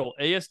in the middle,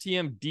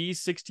 ASTM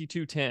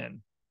D6210,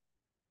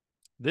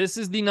 this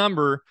is the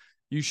number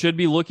you should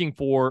be looking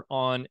for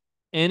on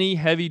any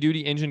heavy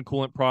duty engine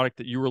coolant product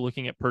that you were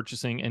looking at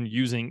purchasing and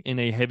using in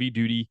a heavy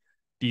duty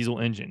diesel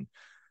engine.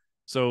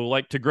 So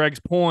like to Greg's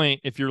point,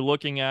 if you're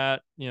looking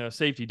at,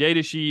 safety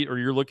data sheet, or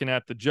you're looking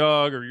at the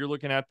jug, or you're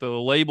looking at the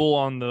label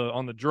on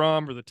the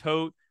drum or the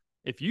tote,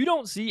 if you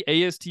don't see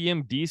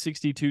ASTM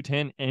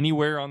D6210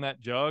 anywhere on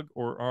that jug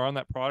or on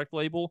that product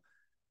label,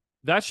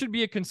 that should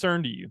be a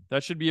concern to you.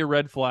 That should be a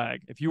red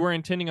flag. If you are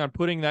intending on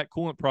putting that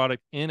coolant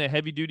product in a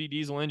heavy-duty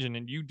diesel engine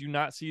and you do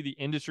not see the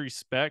industry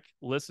spec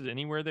listed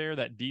anywhere there,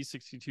 that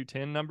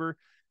D6210 number,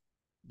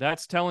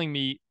 that's telling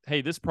me,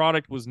 hey, this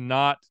product was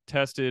not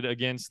tested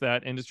against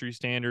that industry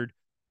standard.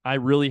 I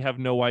really have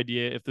no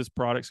idea if this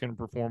product's going to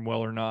perform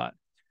well or not.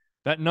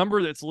 That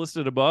number that's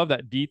listed above,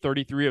 that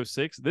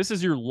D3306, this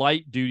is your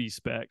light duty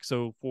spec.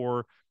 So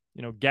for,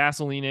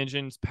 gasoline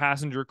engines,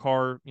 passenger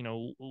car,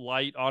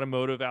 light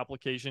automotive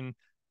application,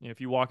 if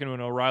you walk into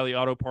an O'Reilly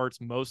Auto Parts,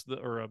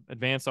 or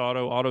Advanced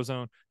Auto,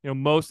 AutoZone,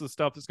 most of the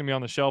stuff that's going to be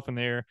on the shelf in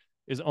there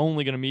is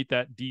only going to meet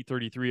that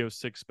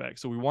D3306 spec.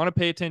 So we want to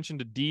pay attention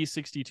to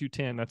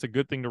D6210. That's a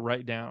good thing to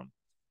write down.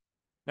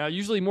 Now,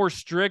 usually more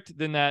strict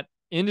than that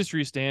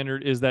industry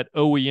standard is that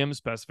OEM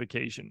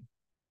specification.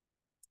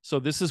 So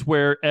this is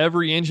where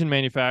every engine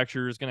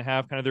manufacturer is going to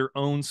have kind of their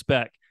own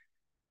spec,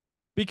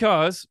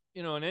 because,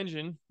 an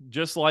engine,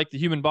 just like the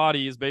human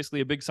body, is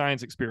basically a big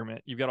science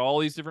experiment. You've got all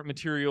these different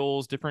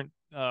materials, different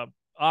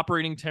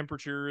operating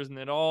temperatures, and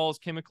it all is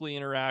chemically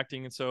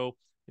interacting. And so,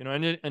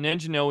 an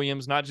engine OEM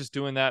is not just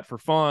doing that for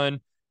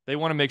fun. They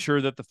want to make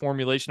sure that the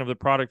formulation of the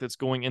product that's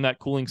going in that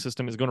cooling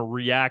system is going to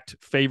react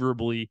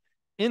favorably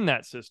in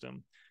that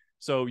system.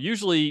 So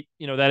usually,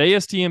 that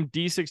ASTM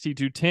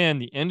D6210,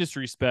 the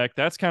industry spec,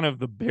 that's kind of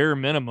the bare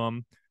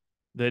minimum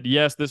that,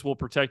 yes, this will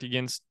protect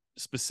against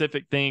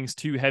specific things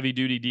to heavy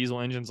duty diesel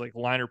engines like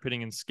liner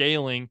pitting and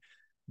scaling,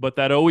 but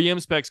that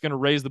OEM spec is going to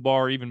raise the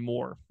bar even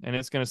more. And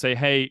it's going to say,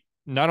 hey,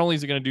 not only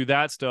is it going to do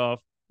that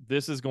stuff,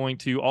 this is going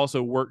to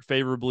also work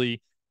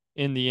favorably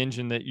in the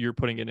engine that you're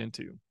putting it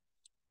into.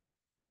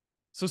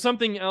 So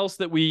something else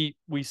that we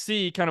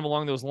see kind of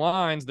along those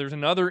lines, there's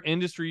another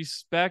industry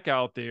spec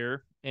out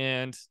there,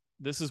 and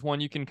this is one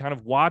you can kind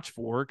of watch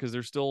for because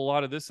there's still a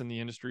lot of this in the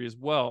industry as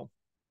well.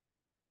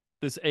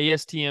 This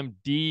ASTM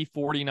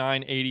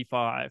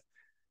D4985.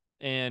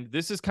 And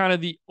this is kind of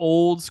the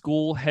old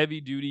school heavy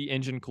duty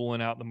engine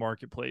coolant out in the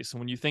marketplace. And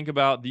when you think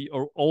about the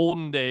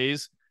olden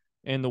days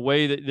and the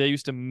way that they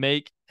used to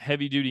make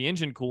heavy duty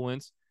engine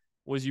coolants,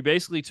 was you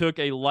basically took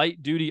a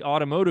light duty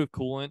automotive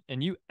coolant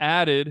and you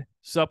added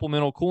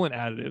supplemental coolant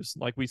additives.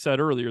 Like we said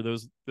earlier,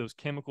 those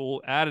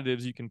chemical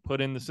additives you can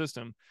put in the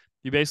system.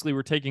 You basically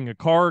were taking a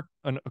car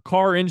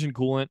engine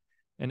coolant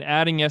and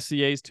adding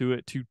SCAs to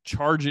it to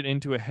charge it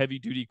into a heavy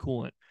duty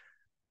coolant.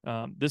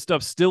 This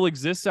stuff still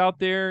exists out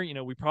there.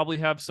 We probably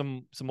have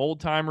some old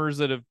timers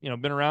that have,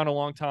 been around a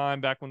long time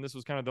back when this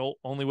was kind of the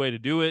only way to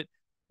do it.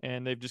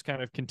 And they've just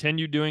kind of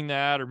continued doing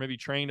that, or maybe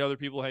trained other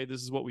people. Hey,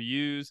 this is what we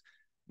use.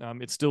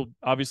 It's still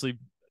obviously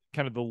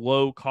kind of the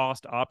low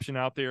cost option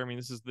out there. I mean,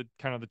 this is the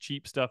kind of the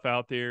cheap stuff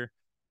out there.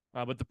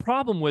 But the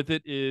problem with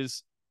it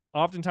is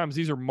oftentimes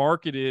these are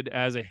marketed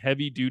as a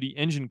heavy duty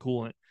engine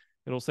coolant.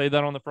 It'll say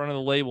that on the front of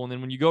the label. And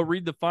then when you go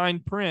read the fine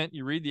print,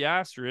 you read the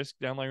asterisk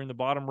down there in the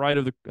bottom right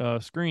of the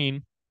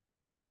screen,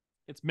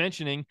 it's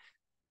mentioning,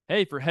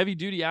 hey, for heavy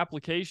duty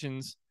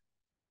applications,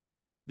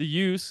 the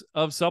use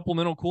of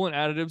supplemental coolant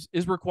additives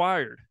is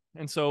required.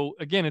 And so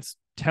again, it's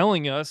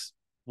telling us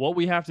what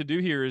we have to do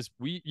here is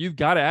you've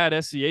got to add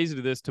SCAs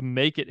to this to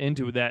make it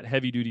into that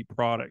heavy duty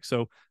product.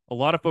 So a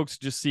lot of folks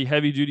just see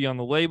heavy duty on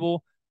the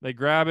label, they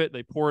grab it,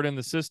 they pour it in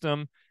the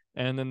system,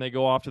 and then they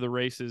go off to the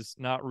races,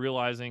 not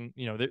realizing,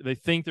 they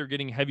think they're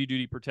getting heavy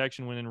duty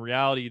protection when in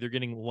reality they're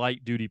getting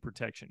light duty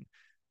protection.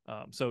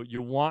 So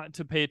you want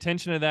to pay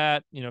attention to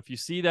that. If you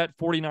see that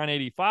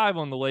 4985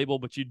 on the label,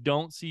 but you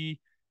don't see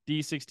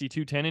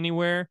D6210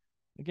 anywhere,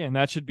 again,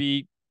 that should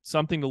be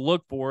something to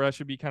look for. That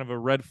should be kind of a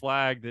red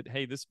flag that,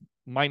 hey, this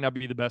might not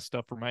be the best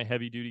stuff for my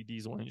heavy duty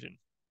diesel engine.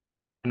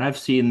 And I've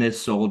seen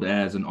this sold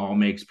as an all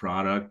makes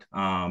product.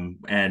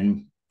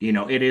 And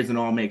it is an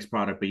all makes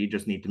product, but you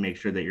just need to make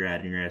sure that you're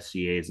adding your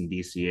SCAs and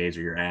DCAs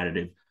or your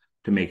additive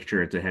to make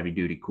sure it's a heavy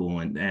duty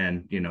coolant.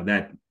 And,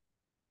 that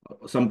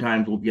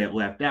sometimes will get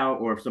left out,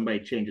 or if somebody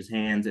changes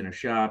hands in a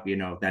shop,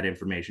 that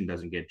information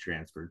doesn't get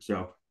transferred.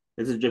 So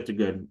this is just a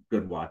good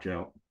watch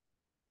out.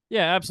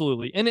 Yeah,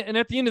 absolutely. And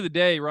at the end of the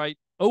day, right,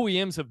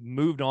 OEMs have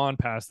moved on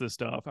past this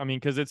stuff. I mean,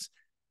 because it's,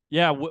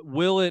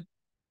 will it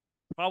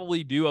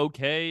probably do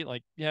okay?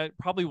 Like, yeah, it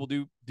probably will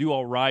do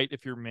all right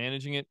if you're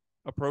managing it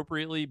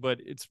appropriately, but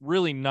it's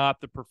really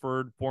not the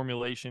preferred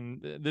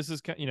formulation. This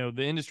is, the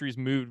industry's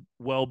moved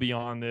well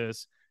beyond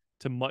this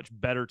to much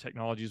better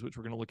technologies, which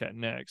we're going to look at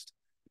next.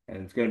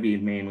 And it's going to be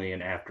mainly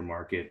an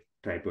aftermarket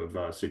type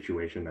of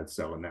situation that's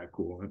selling that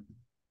coolant.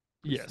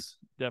 Yes,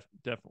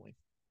 definitely.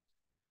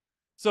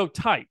 So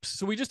types.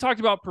 So we just talked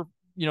about,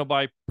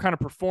 by kind of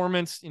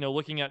performance,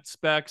 looking at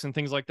specs and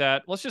things like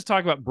that. Let's just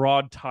talk about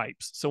broad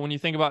types. So when you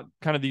think about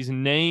kind of these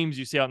names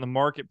you see out in the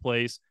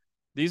marketplace,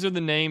 these are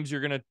the names you're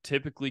going to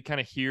typically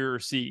kind of hear or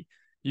see.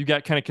 You've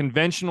got kind of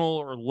conventional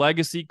or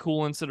legacy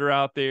coolants that are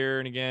out there.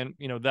 And again,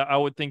 that I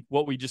would think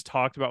what we just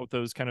talked about with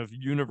those kind of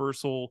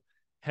universal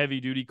heavy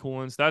duty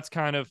coolants, that's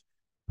kind of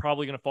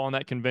probably going to fall in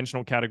that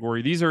conventional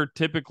category. These are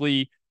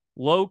typically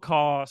low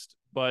cost,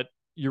 but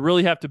you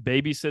really have to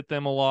babysit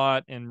them a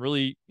lot. And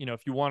really,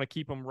 if you want to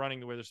keep them running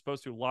the way they're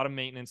supposed to, a lot of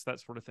maintenance, that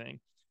sort of thing.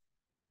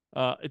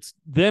 It's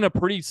then a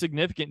pretty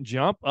significant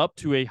jump up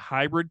to a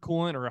hybrid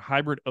coolant or a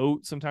hybrid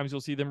oat. Sometimes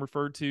you'll see them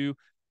referred to.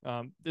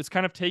 It's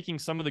kind of taking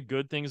some of the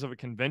good things of a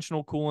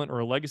conventional coolant or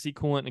a legacy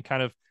coolant and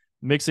kind of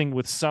mixing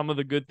with some of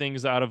the good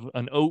things out of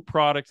an oat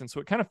product. And so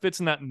it kind of fits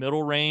in that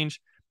middle range.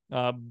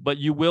 But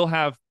you will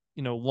have,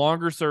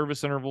 longer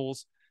service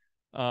intervals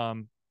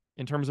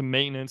in terms of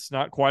maintenance,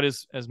 not quite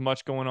as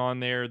much going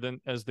on there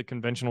as the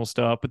conventional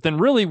stuff. But then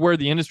really where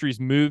the industry's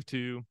moved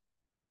to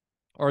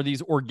are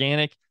these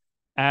organic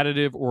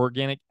additive or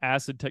organic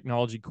acid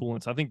technology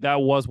coolants. I think that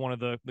was one of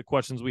the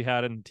questions we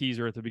had in the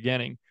teaser at the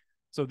beginning.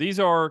 So these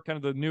are kind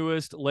of the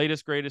newest,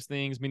 latest, greatest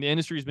things. I mean, the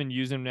industry's been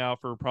using them now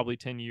for probably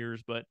 10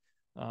 years, but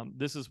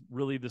this is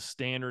really the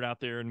standard out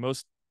there. And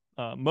most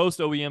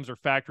OEMs are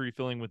factory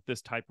filling with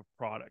this type of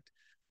product.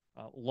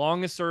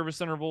 Longest service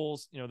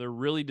intervals, they're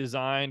really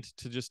designed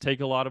to just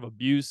take a lot of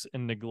abuse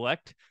and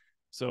neglect.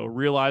 So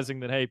realizing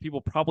that, hey,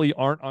 people probably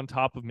aren't on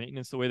top of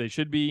maintenance the way they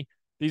should be.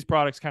 These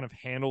products kind of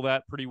handle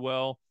that pretty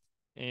well.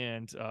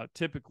 And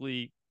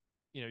typically,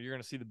 you're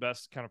going to see the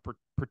best kind of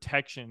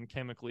protection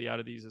chemically out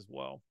of these as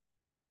well.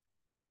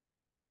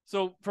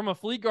 So from a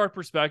Fleetguard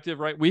perspective,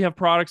 right, we have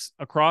products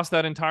across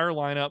that entire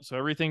lineup. So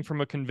everything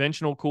from a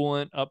conventional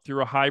coolant up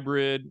through a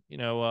hybrid,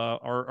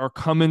 our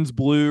Cummins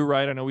Blue,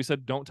 right? I know we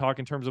said don't talk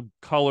in terms of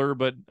color,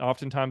 but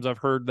oftentimes I've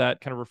heard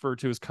that kind of referred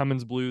to as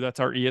Cummins Blue. That's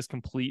our ES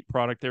Complete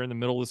product there in the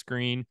middle of the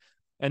screen.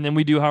 And then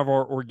we do have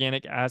our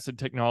organic acid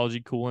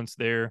technology coolants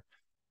there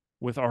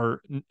with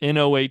our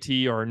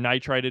NOAT, our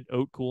nitrated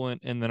oat coolant,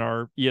 and then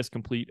our ES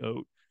Complete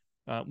oat.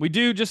 We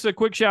do, just a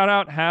quick shout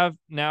out, have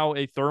now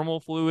a thermal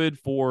fluid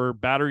for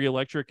battery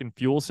electric and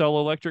fuel cell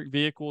electric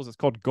vehicles. It's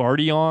called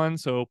Guardian.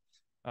 So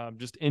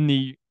just in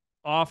the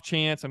off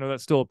chance, I know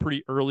that's still a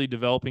pretty early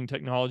developing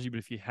technology, but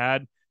if you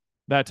had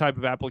that type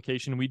of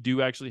application, we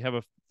do actually have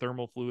a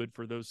thermal fluid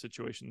for those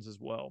situations as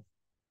well.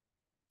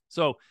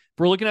 So if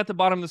we're looking at the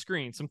bottom of the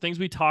screen, some things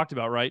we talked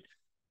about, right?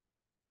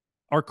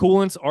 Our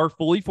coolants are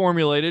fully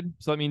formulated,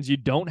 so that means you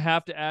don't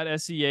have to add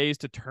SCAs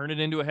to turn it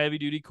into a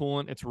heavy-duty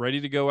coolant. It's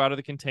ready to go out of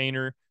the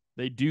container.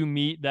 They do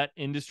meet that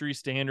industry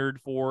standard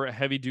for a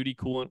heavy-duty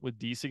coolant with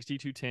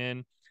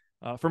D6210.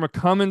 From a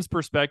Cummins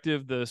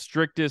perspective, the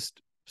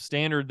strictest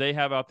standard they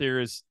have out there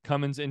is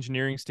Cummins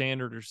Engineering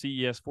Standard, or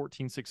CES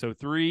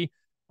 14603.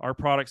 Our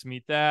products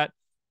meet that.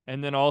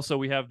 And then also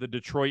we have the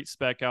Detroit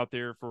spec out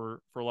there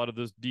for a lot of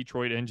those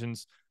Detroit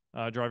engines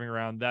driving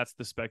around. That's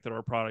the spec that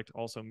our product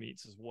also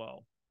meets as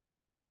well.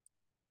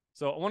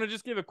 So I want to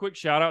just give a quick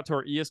shout out to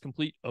our ES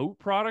Complete Oat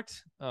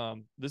product.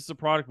 This is a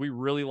product we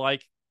really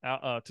like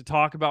to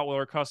talk about with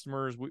our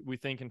customers. We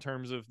think in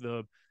terms of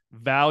the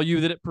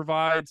value that it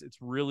provides, it's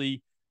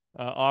really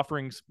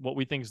offering what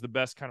we think is the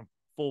best kind of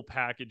full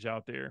package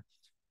out there.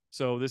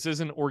 So this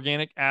isn't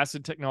organic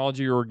acid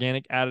technology or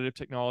organic additive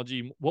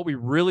technology. What we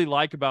really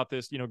like about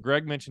this,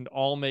 Greg mentioned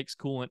all makes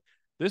coolant.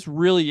 This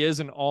really is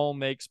an all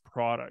makes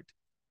product.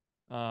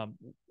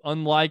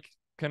 Unlike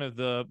kind of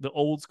the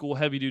old school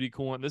heavy duty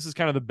coolant, this is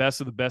kind of the best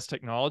of the best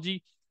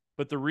technology.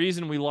 But the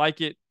reason we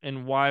like it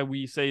and why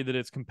we say that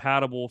it's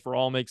compatible for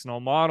all makes and all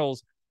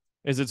models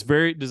is it's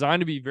very designed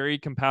to be very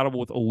compatible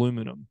with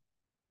aluminum.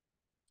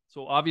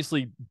 So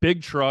obviously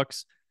big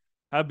trucks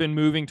have been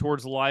moving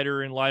towards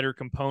lighter and lighter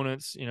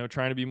components,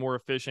 trying to be more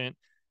efficient.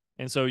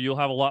 And so you'll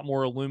have a lot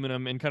more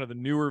aluminum in kind of the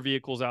newer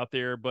vehicles out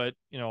there. But,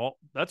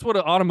 that's what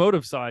an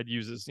automotive side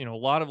uses, a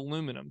lot of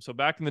aluminum. So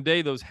back in the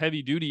day, those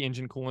heavy duty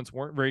engine coolants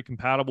weren't very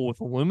compatible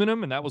with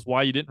aluminum. And that was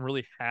why you didn't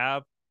really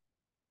have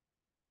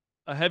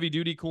a heavy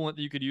duty coolant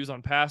that you could use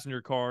on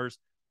passenger cars.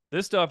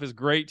 This stuff is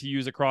great to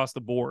use across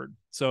the board.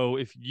 So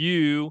if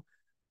you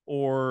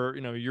or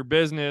your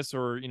business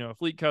or a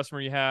fleet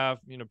customer you have,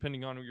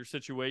 depending on your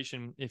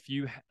situation, if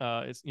you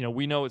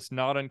we know it's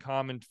not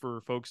uncommon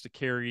for folks to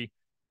carry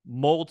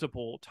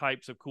multiple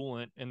types of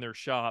coolant in their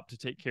shop to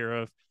take care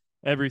of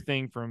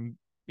everything from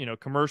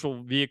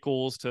commercial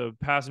vehicles to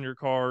passenger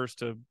cars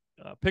to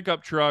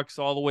pickup trucks,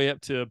 all the way up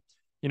to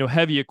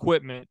heavy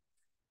equipment,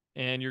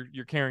 and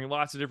you're carrying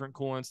lots of different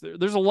coolants.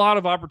 There's a lot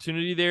of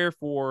opportunity there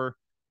for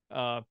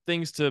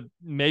things to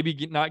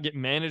maybe not get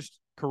managed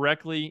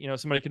correctly.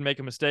 Somebody can make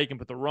a mistake and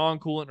put the wrong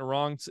coolant in the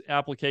wrong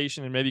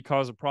application and maybe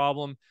cause a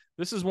problem.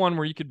 This is one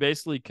where you could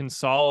basically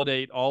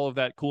consolidate all of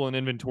that coolant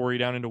inventory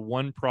down into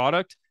one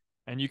product,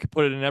 and you could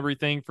put it in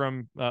everything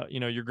from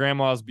your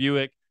grandma's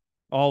Buick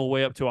all the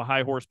way up to a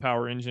high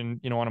horsepower engine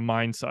on a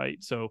mine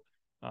site. So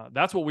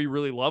that's what we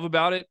really love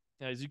about it.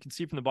 As you can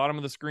see from the bottom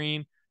of the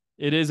screen,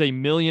 it is a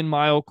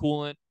 1,000,000-mile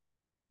coolant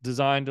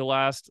designed to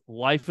last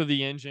life of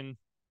the engine.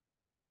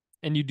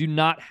 And you do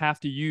not have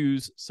to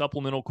use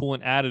supplemental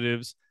coolant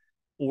additives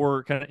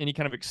or any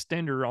kind of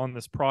extender on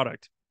this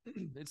product.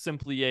 It's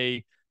simply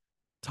a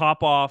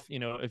top off.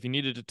 If you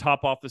needed to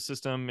top off the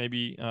system,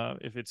 maybe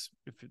if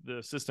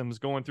the system is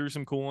going through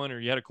some coolant or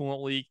you had a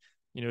coolant leak,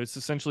 it's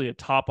essentially a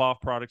top off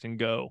product and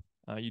go.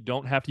 You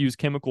don't have to use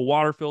chemical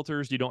water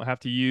filters. You don't have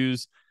to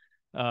use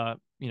add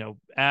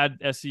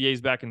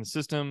SCAs back in the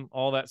system.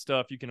 All that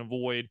stuff you can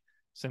avoid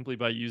simply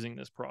by using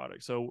this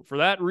product. So for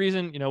that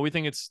reason, we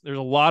think there's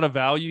a lot of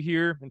value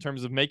here in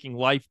terms of making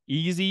life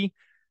easy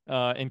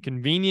and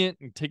convenient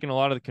and taking a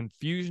lot of the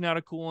confusion out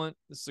of coolant.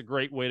 This is a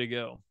great way to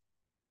go.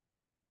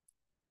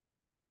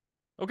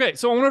 Okay,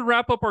 so I want to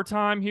wrap up our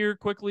time here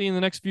quickly in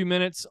the next few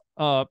minutes,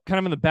 kind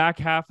of in the back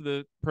half of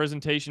the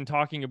presentation,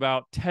 talking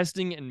about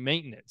testing and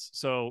maintenance.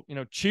 So,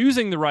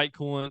 choosing the right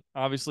coolant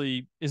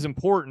obviously is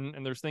important,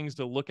 and there's things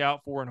to look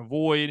out for and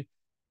avoid,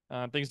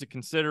 things to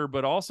consider,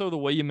 but also the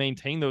way you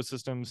maintain those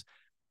systems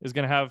is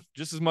going to have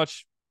just as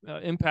much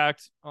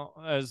impact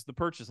as the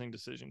purchasing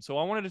decision. So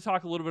I wanted to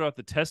talk a little bit about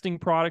the testing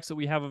products that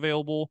we have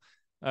available,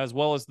 as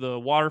well as the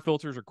water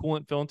filters or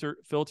coolant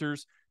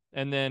filters.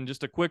 And then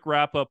just a quick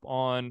wrap up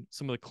on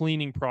some of the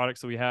cleaning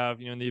products that we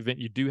have, in the event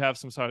you do have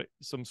some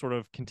sort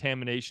of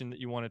contamination that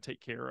you want to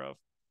take care of.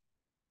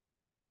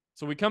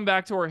 So we come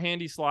back to our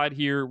handy slide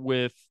here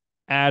with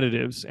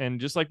additives. And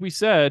just like we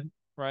said,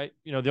 right,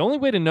 the only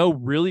way to know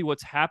really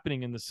what's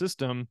happening in the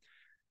system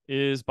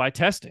is by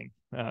testing,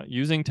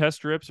 using test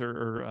strips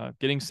or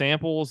getting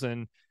samples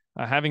and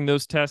having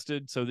those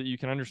tested so that you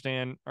can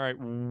understand, all right,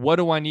 what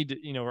do I need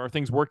to, are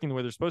things working the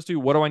way they're supposed to?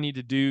 What do I need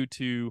to do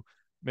to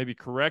maybe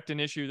correct an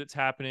issue that's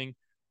happening?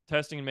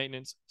 Testing and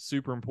maintenance,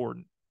 super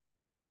important.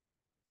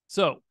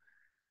 So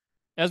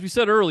as we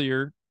said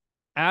earlier,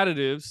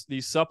 additives,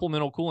 these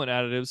supplemental coolant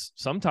additives,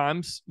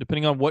 sometimes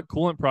depending on what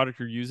coolant product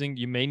you're using,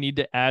 you may need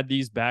to add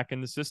these back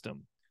in the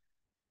system.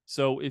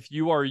 So if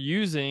you are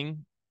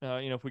using,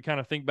 if we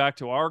kind of think back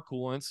to our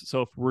coolants,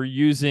 so if we're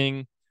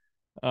using,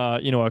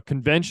 a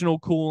conventional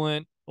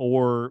coolant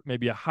or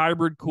maybe a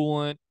hybrid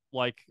coolant,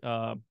 like,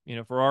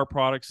 for our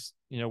products,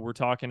 we're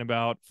talking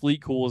about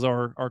Fleet Cool is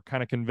our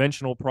kind of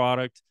conventional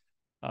product.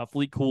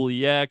 Fleet Cool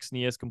EX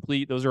and ES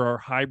Complete, those are our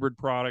hybrid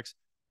products.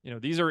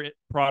 These are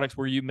products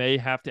where you may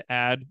have to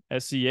add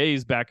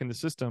SCAs back in the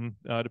system,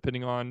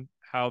 depending on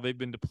how they've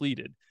been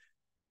depleted.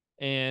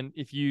 And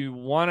if you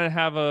want to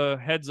have a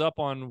heads up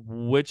on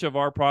which of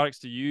our products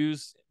to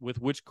use with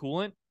which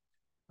coolant,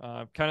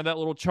 kind of that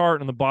little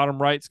chart on the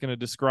bottom right is going to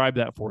describe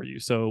that for you.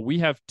 So we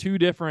have two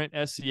different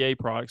SCA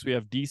products. We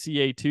have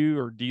DCA2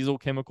 or diesel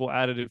chemical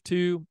additive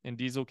 2 and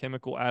diesel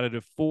chemical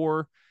additive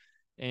 4.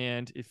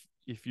 And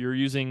if you're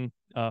using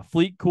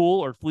Fleet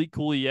Cool or Fleet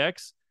Cool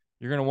EX,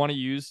 you're going to want to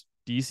use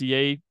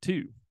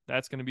DCA2.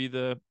 That's going to be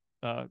the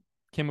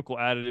chemical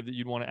additive that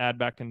you'd want to add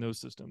back in those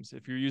systems.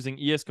 If you're using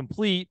ES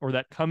Complete or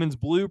that Cummins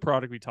Blue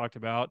product we talked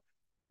about,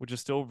 which is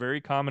still very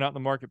common out in the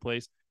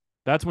marketplace,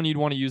 that's when you'd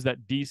want to use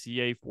that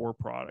DCA4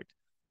 product.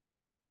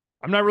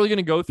 I'm not really going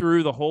to go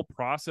through the whole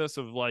process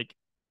of like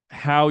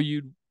how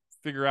you'd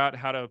figure out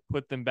how to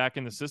put them back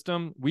in the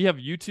system. We have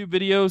YouTube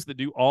videos that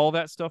do all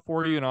that stuff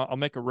for you, and I'll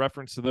make a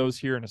reference to those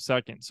here in a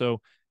second. So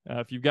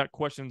if you've got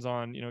questions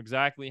on,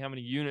 exactly how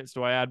many units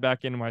do I add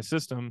back into my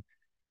system,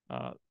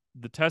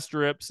 the test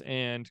strips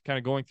and kind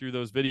of going through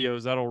those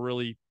videos, that'll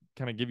really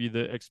kind of give you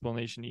the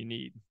explanation you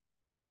need.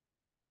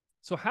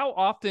 So how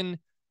often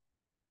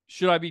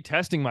should I be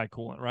testing my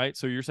coolant, right?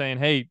 So you're saying,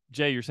 hey,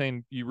 Jay, you're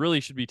saying you really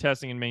should be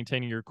testing and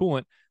maintaining your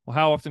coolant. Well,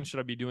 how often should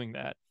I be doing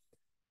that?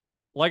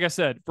 Like I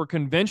said, for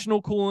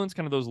conventional coolants,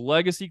 kind of those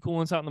legacy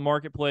coolants out in the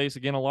marketplace,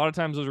 again, a lot of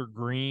times those are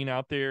green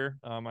out there.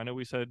 I know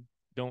we said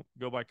don't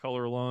go by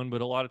color alone,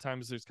 but a lot of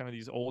times there's kind of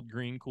these old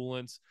green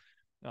coolants.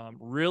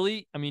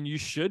 Really, you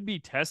should be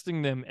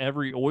testing them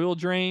every oil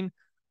drain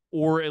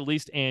or at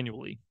least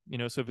annually.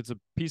 So if it's a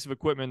piece of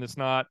equipment that's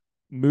not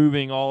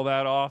moving all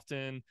that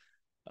often,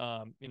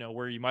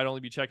 where you might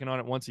only be checking on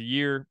it once a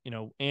year,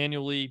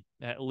 annually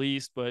at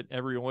least, but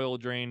every oil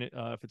drain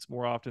if it's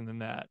more often than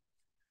that,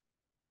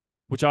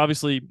 which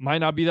obviously might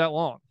not be that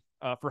long.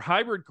 For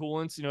hybrid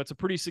coolants, it's a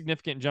pretty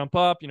significant jump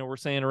up. We're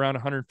saying around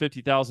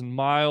 150,000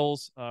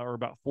 miles or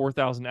about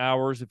 4,000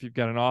 hours if you've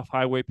got an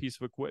off-highway piece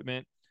of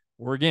equipment,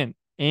 or again,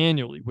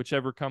 annually,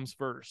 whichever comes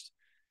first.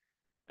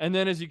 And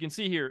then as you can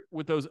see here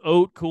with those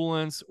oat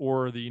coolants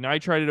or the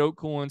nitrided oat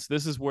coolants,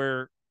 this is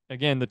where,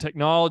 again, the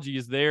technology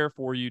is there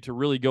for you to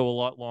really go a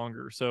lot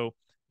longer. So,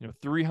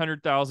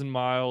 300,000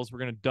 miles, we're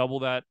going to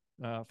double that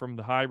from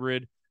the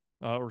hybrid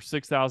or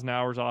 6,000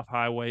 hours off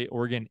highway,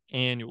 or again,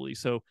 annually.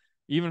 So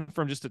even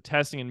from just a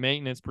testing and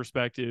maintenance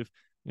perspective,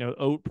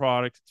 oat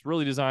product, it's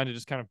really designed to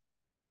just kind of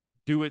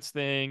do its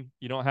thing.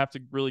 You don't have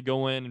to really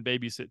go in and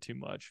babysit too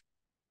much.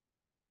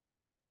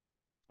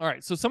 All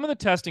right, so some of the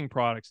testing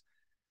products.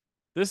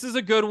 This is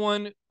a good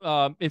one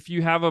if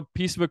you have a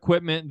piece of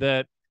equipment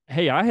that,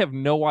 hey, I have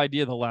no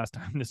idea the last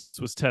time this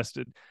was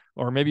tested,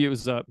 or maybe it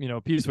was a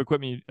piece of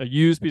equipment, a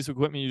used piece of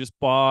equipment you just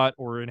bought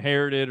or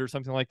inherited or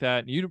something like that,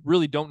 and you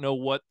really don't know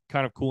what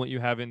kind of coolant you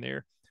have in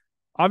there.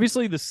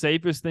 Obviously, the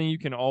safest thing you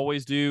can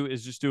always do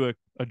is just do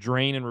a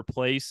drain and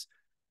replace.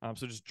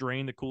 So just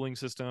drain the cooling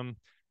system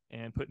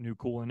and put new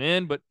coolant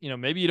in. But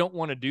maybe you don't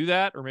want to do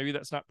that, or maybe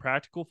that's not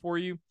practical for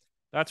you.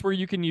 That's where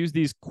you can use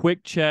these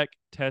quick check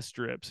test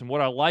strips. And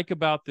what I like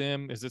about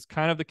them is it's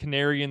kind of the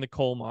canary in the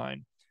coal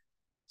mine.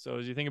 So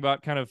as you think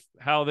about kind of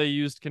how they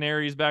used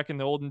canaries back in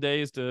the olden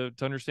days to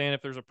understand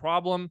if there's a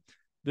problem,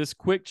 this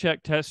quick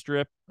check test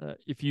strip,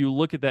 if you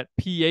look at that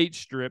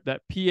pH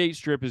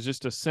strip is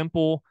just a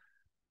simple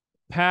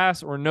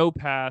pass or no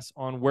pass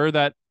on where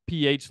that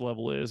pH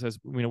level is. As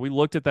we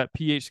looked at that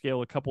pH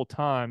scale a couple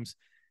times.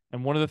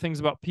 And one of the things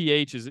about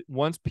pH is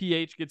once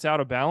pH gets out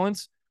of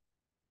balance,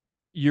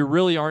 you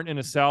really aren't in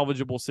a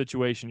salvageable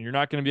situation. You're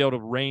not going to be able to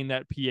rein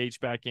that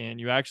pH back in.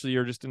 You actually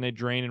are just in a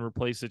drain and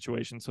replace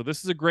situation. So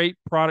this is a great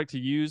product to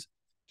use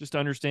just to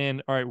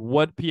understand, all right,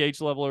 what pH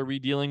level are we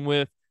dealing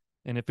with?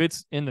 And if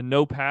it's in the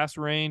no pass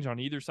range on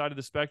either side of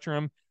the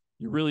spectrum,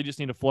 you really just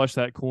need to flush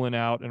that coolant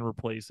out and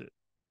replace it.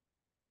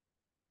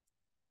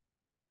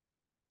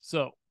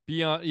 So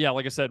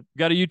like I said,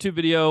 got a YouTube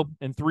video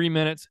in 3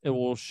 minutes. It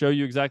will show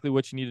you exactly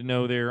what you need to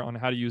know there on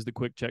how to use the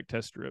quick check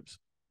test strips.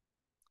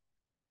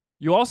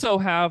 You also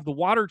have the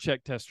water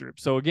check test strip.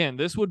 So again,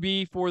 this would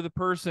be for the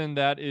person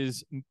that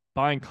is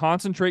buying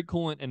concentrate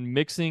coolant and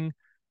mixing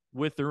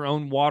with their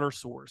own water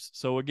source.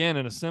 So again,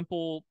 in a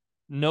simple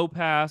no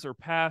pass or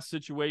pass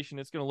situation,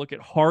 it's going to look at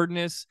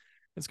hardness,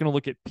 it's going to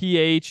look at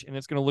pH, and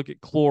it's going to look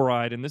at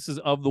chloride. And this is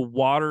of the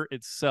water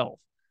itself.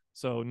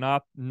 So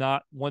not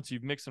once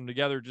you've mixed them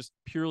together, just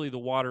purely the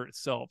water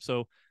itself.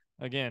 So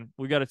again,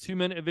 we got a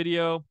 2-minute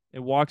video. It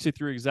walks you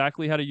through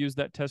exactly how to use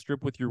that test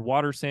strip with your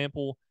water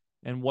sample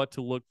and what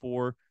to look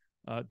for.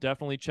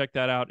 Definitely check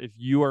that out if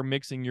you are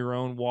mixing your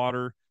own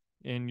water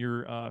in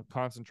your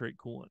concentrate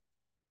coolant.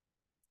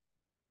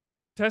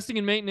 Testing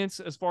and maintenance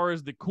as far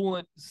as the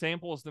coolant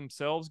samples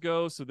themselves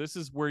go. So this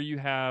is where you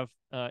have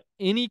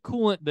any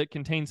coolant that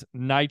contains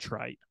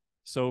nitrite.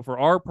 So for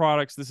our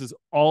products, this is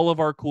all of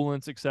our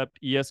coolants except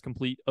ES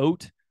Complete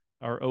OAT,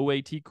 our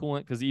OAT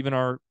coolant, because even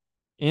our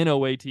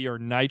NOAT, or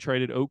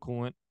nitrated oat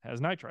coolant,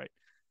 has nitrite.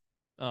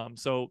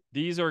 So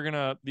these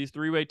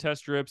 3-way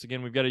test strips.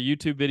 Again, we've got a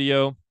YouTube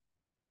video.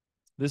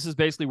 This is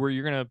basically where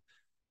you're going to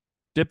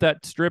dip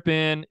that strip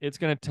in. It's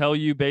going to tell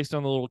you, based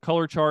on the little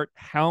color chart,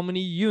 how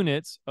many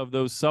units of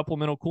those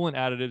supplemental coolant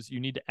additives you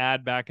need to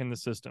add back in the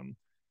system.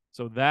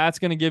 So that's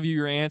going to give you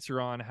your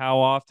answer on how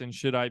often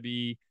should I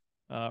be,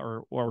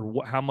 or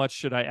how much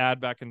should I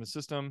add back in the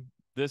system.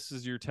 This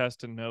is your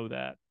test to know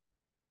that.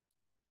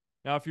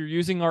 Now, if you're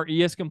using our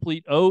ES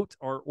Complete Oat,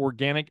 our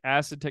organic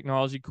acid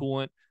technology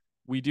coolant,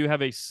 we do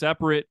have a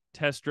separate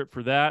test strip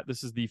for that.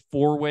 This is the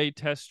 4-way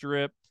test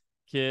strip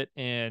kit,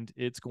 and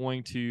it's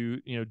going to,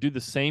 do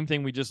the same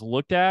thing we just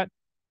looked at,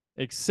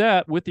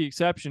 except with the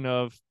exception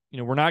of,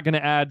 we're not going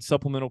to add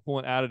supplemental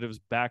coolant additives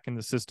back in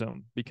the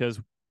system, because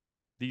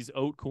these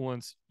oat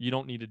coolants, you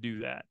don't need to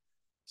do that.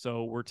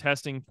 So we're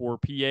testing for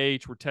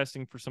pH, we're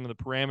testing for some of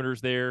the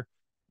parameters there,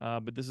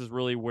 but this is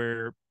really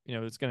where,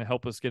 it's going to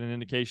help us get an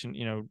indication,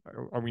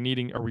 are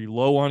we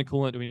low on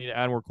coolant? Do we need to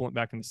add more coolant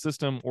back in the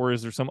system, or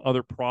is there some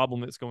other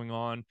problem that's going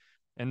on?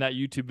 And that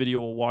YouTube video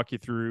will walk you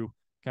through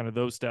kind of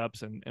those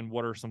steps and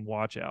what are some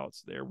watch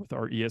outs there with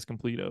our ES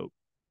Complete Oat.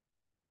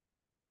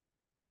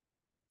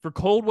 For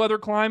cold weather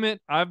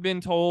climate, I've been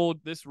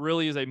told this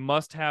really is a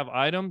must-have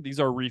item. These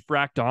are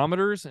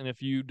refractometers, and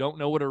if you don't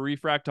know what a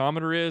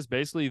refractometer is,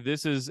 basically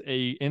this is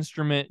a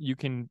instrument you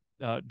can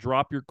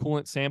drop your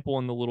coolant sample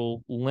in the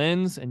little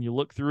lens, and you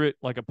look through it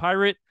like a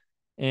pirate.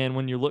 And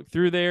when you look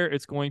through there,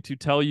 it's going to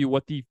tell you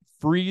what the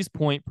freeze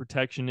point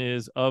protection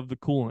is of the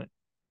coolant.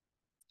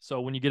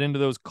 So when you get into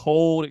those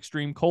cold,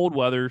 extreme cold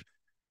weather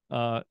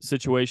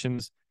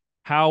situations,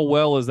 how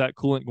well is that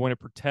coolant going to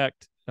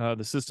protect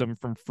the system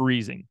from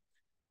freezing?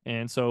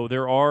 And so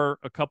there are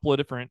a couple of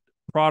different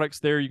products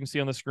there you can see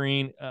on the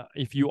screen.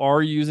 If you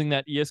are using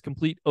that ES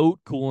Complete Oat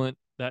coolant,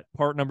 that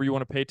part number you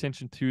want to pay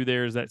attention to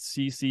there is that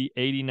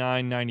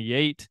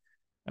CC8998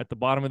 at the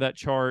bottom of that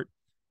chart.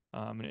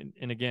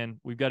 And again,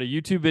 we've got a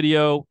YouTube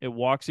video. It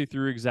walks you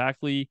through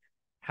exactly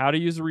how to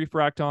use a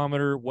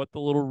refractometer, what the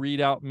little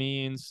readout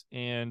means,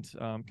 and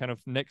kind of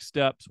next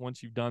steps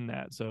once you've done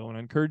that. So, and I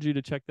encourage you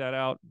to check that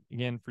out.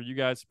 Again, for you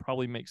guys, it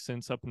probably makes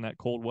sense up in that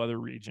cold weather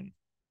region.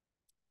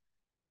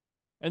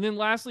 And then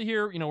lastly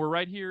here, we're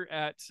right here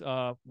at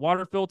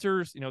water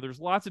filters. There's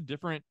lots of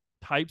different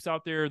types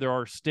out there. There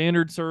are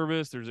standard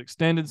service, there's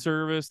extended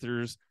service,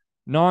 there's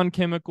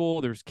non-chemical,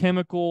 there's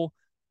chemical.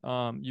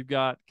 You've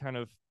got kind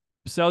of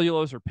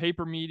cellulose or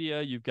paper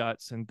media, you've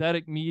got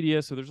synthetic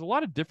media. So there's a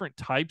lot of different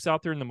types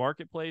out there in the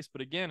marketplace.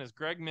 But again, as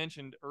Greg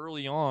mentioned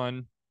early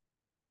on,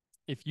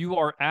 if you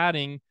are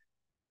adding,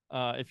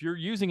 if you're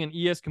using an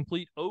ES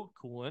Complete Oat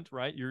coolant,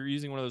 right, you're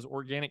using one of those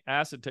organic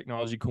acid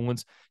technology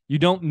coolants, you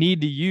don't need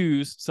to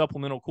use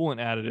supplemental coolant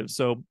additives.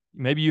 So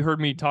maybe you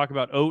heard me talk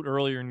about oat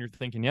earlier and you're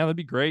thinking, yeah, that'd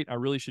be great, I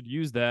really should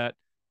use that.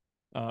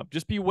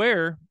 Just be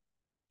aware,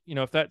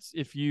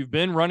 if you've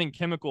been running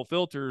chemical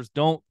filters,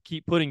 don't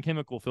keep putting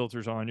chemical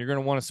filters on. You're going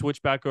to want to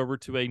switch back over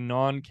to a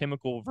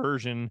non-chemical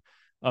version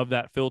of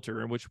that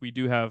filter, in which we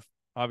do have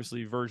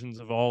obviously versions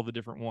of all the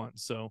different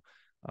ones. So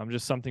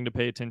just something to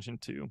pay attention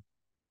to.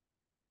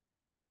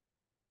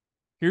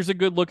 Here's a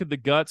good look at the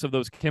guts of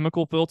those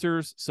chemical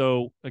filters.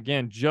 So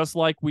again, just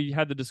like we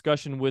had the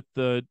discussion with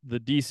the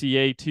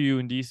DCA2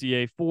 and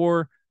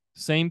DCA4,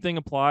 same thing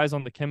applies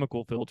on the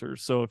chemical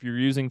filters. So if you're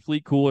using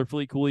Fleet Cool or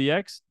Fleet Cool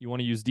EX, you want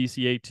to use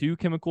DCA2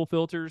 chemical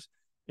filters.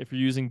 If you're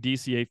using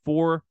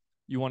DCA4,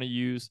 you want to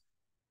use,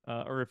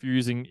 or if you're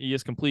using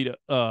ES Complete,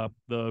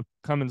 the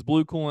Cummins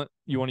Blue coolant,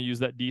 you want to use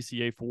that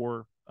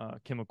DCA4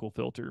 chemical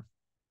filter.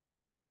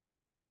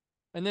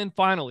 And then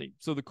finally,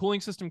 so the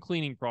cooling system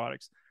cleaning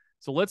products.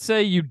 So let's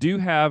say you do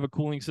have a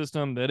cooling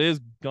system that is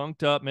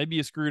gunked up, maybe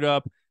you screwed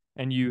up,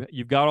 and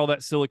you've got all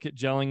that silicate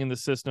gelling in the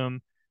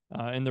system,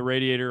 in the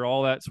radiator,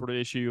 all that sort of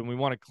issue, and we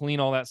want to clean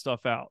all that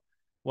stuff out.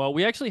 Well,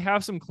 we actually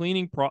have some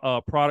cleaning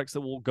products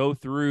that will go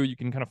through. You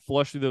can kind of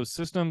flush through those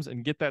systems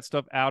and get that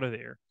stuff out of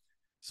there.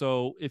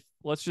 So if,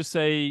 let's just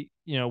say,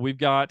 we've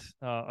got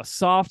a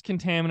soft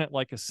contaminant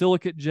like a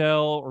silicate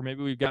gel, or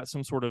maybe we've got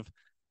some sort of,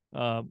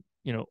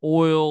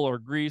 oil or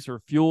grease or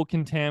fuel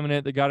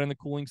contaminant that got in the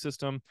cooling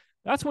system,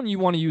 that's when you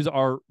want to use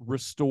our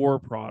Restore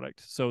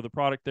product. So the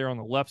product there on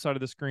the left side of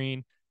the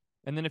screen.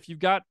 And then if you've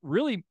got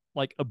really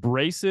like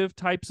abrasive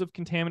types of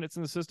contaminants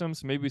in the system,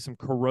 so maybe some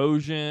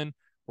corrosion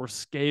or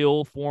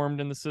scale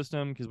formed in the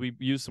system because we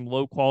use some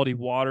low quality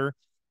water,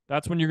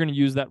 that's when you're going to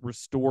use that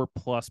Restore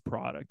Plus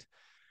product.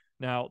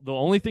 Now, the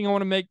only thing I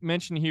want to make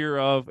mention here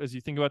of as you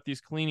think about these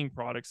cleaning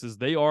products is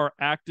they are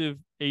active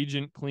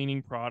agent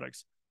cleaning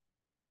products.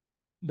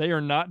 They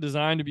are not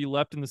designed to be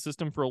left in the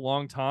system for a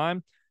long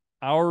time.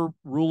 Our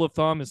rule of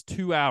thumb is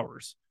 2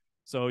 hours.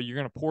 So you're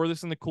going to pour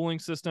this in the cooling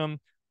system,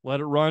 let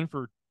it run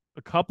for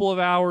a couple of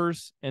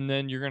hours, and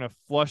then you're going to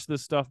flush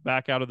this stuff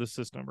back out of the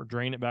system or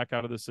drain it back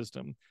out of the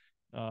system.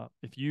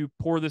 If you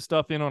pour this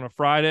stuff in on a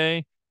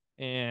Friday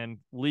and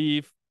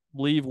leave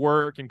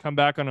work and come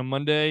back on a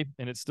Monday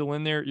and it's still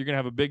in there, you're going to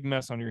have a big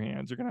mess on your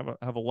hands. You're going to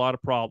have a lot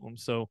of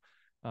problems. So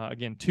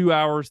again, 2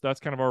 hours,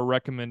 that's kind of our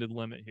recommended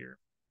limit here.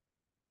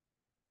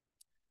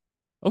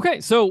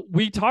 Okay, so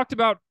we talked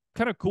about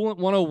kind of Coolant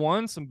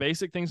 101, some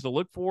basic things to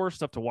look for,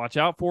 stuff to watch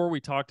out for. We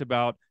talked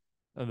about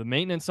the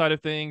maintenance side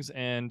of things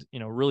and,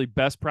 really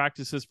best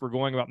practices for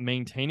going about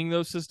maintaining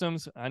those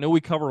systems. I know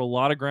we cover a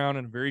lot of ground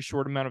in a very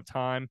short amount of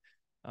time,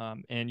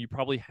 and you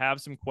probably have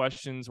some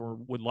questions or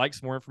would like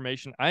some more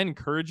information. I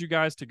encourage you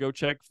guys to go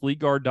check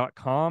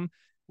fleetguard.com.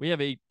 We have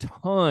a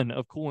ton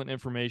of coolant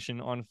information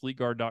on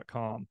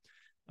fleetguard.com.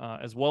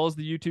 As well as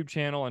the YouTube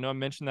channel. I know I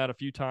mentioned that a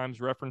few times,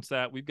 reference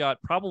that. We've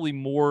got probably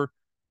more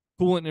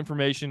coolant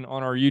information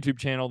on our YouTube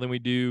channel than we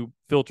do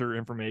filter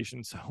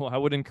information. So I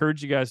would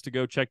encourage you guys to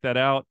go check that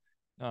out.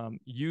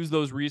 Use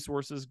those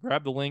resources,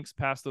 grab the links,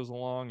 pass those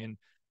along, and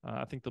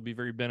I think they'll be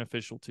very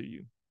beneficial to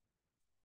you.